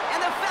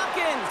 And the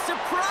Falcons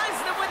surprise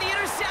them with the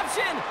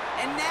interception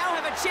and now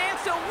have a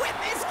chance to win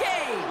this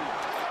game.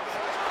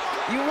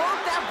 You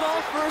want that ball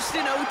first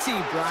in OT,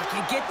 Brock.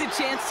 You get the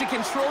chance to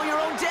control your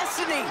own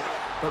destiny.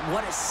 But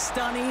what a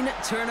stunning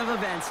turn of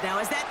events now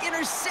as that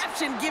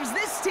interception gives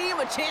this team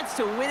a chance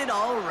to win it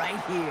all right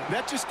here.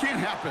 That just can't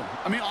happen.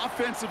 I mean,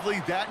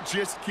 offensively, that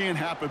just can't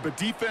happen. But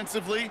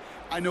defensively,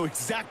 I know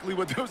exactly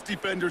what those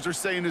defenders are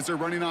saying as they're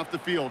running off the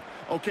field.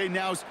 Okay,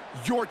 now's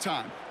your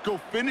time. Go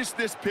finish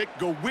this pick,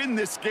 go win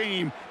this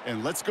game,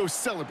 and let's go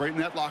celebrate in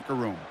that locker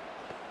room.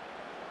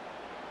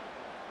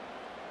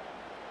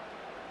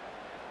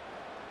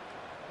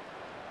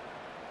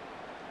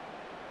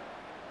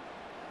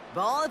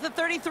 Ball at the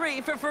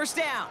 33 for 1st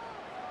down.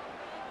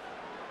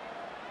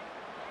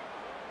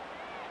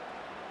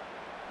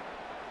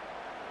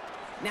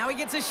 Now he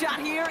gets a shot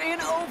here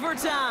in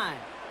overtime.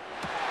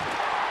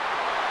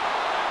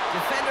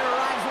 Defender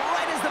arrives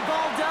right as the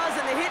ball does,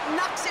 and the hit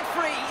knocks it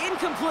free.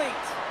 Incomplete.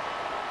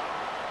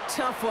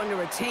 Tough one to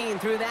retain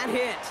through that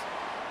hit.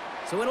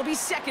 So it'll be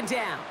 2nd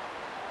down.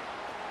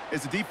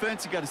 As a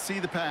defense, you got to see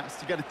the pass.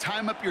 You got to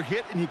time up your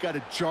hit, and you got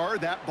to jar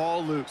that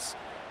ball loose.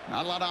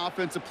 Not a lot of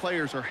offensive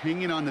players are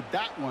hanging on to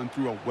that one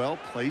through a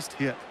well-placed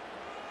hit.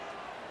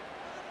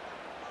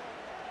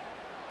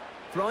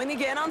 Throwing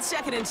again on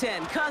 2nd and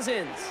 10.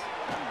 Cousins.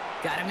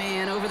 Got a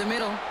man over the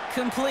middle.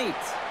 Complete.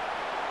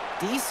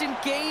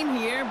 Decent gain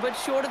here, but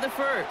short of the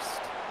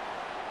first.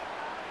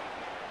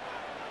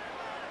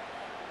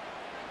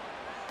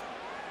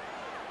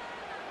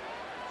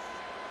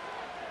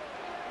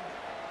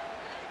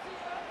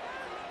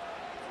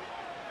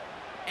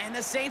 And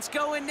the Saints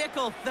go in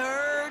nickel.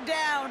 3rd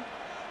down.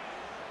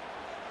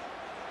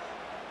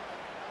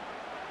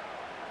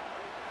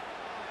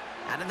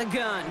 Out of the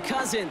gun,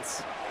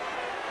 Cousins.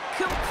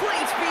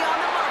 Complete beyond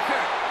the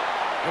marker.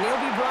 And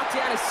he'll be brought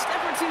down a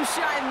step or two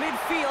shy of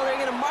midfield. They're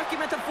going to mark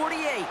him at the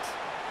 48.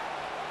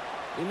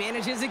 He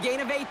manages a gain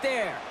of 8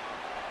 there.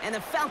 And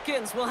the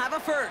Falcons will have a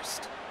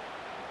first.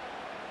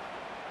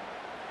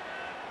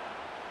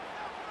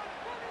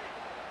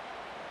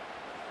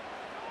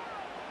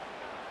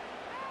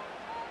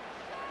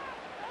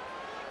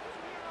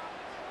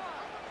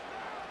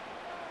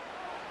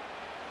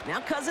 Now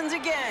Cousins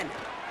again.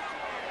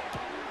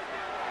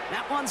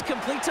 That one's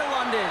complete to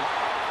London.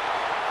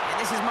 And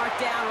this is marked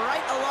down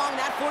right along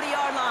that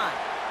 40-yard line.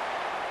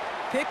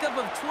 Pickup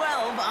of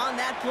 12 on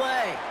that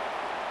play.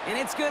 And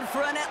it's good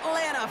for an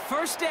Atlanta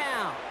 1st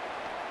down.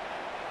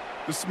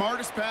 The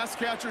smartest pass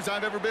catchers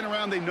I've ever been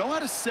around, they know how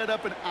to set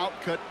up an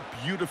outcut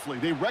beautifully.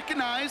 They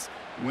recognize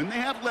when they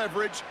have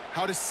leverage,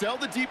 how to sell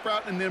the deep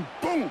route, and then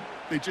boom,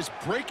 they just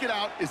break it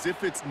out as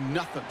if it's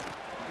nothing.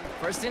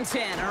 1st and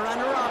 10, a run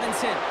to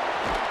Robinson.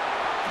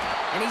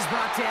 And he's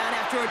brought down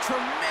after a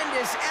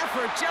tremendous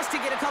effort just to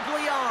get a couple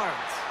of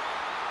yards.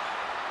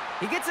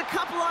 He gets a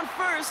couple on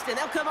 1st, and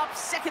they'll come up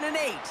 2nd and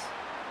 8.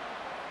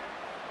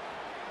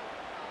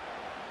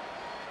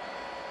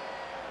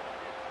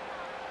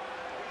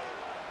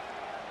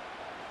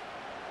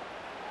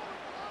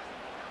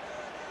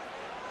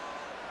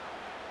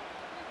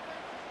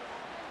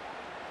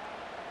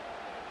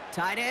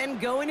 Tight end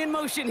going in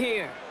motion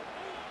here.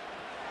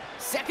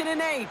 2nd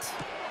and 8.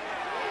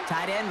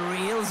 Tight end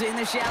reels in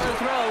the shallow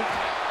throw.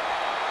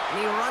 And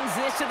he runs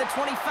this to the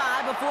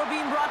 25 before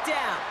being brought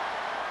down.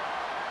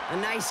 A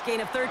nice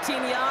gain of 13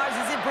 yards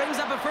as it brings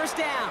up a 1st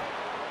down.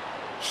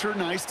 Sure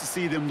nice to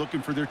see them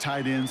looking for their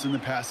tight ends in the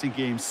passing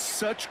game.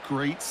 Such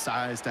great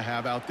size to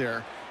have out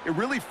there. It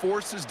really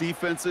forces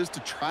defenses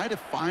to try to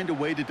find a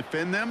way to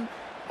defend them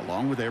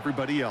along with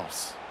everybody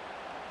else.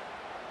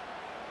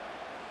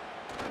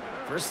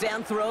 1st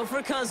down throw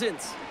for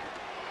Cousins.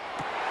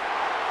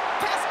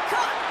 Pass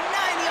caught,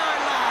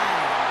 9-yard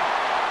line.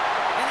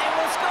 And they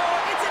will score.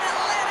 It's an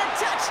Atlanta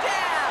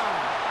touchdown.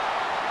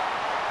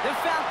 The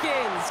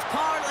Falcons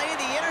parlay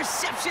the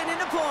interception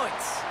into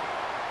points.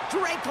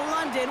 Drake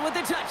London with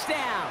the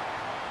touchdown.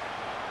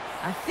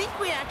 I think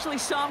we actually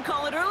saw him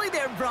call it early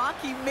there, Brock.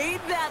 He made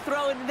that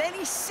throw, and then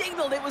he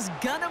signaled it was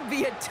gonna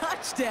be a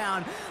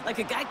touchdown. Like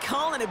a guy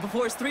calling it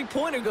before his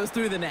three-pointer goes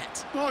through the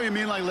net. Oh, you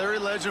mean like Larry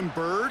Legend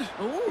Bird?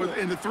 Ooh.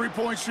 In the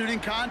three-point shooting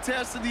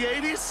contest in the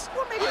 80s?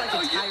 Or maybe like a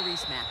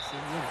Tyrese Maxey,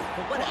 yeah.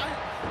 But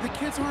whatever. The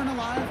kids aren't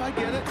alive, I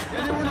get it.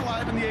 Yeah, they weren't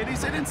alive in the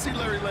 80s. They didn't see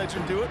Larry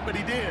Legend do it, but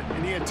he did,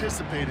 and he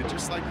anticipated,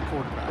 just like the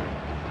quarterback.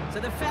 So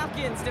the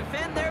Falcons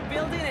defend their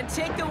building and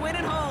take the win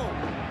at home.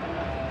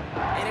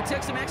 And it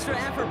took some extra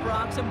effort,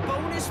 Brock, some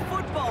bonus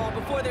football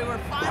before they were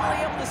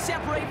finally able to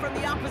separate from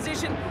the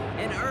opposition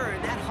and earn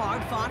that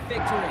hard-fought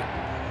victory.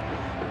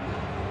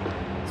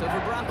 So for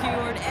Brock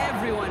Ewart,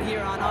 everyone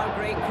here on our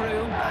great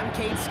crew, I'm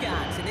Kate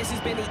Scott, and this has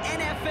been the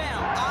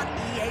NFL on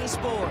EA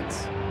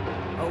Sports.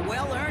 A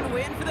well-earned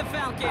win for the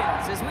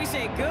Falcons as we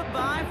say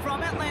goodbye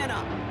from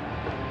Atlanta.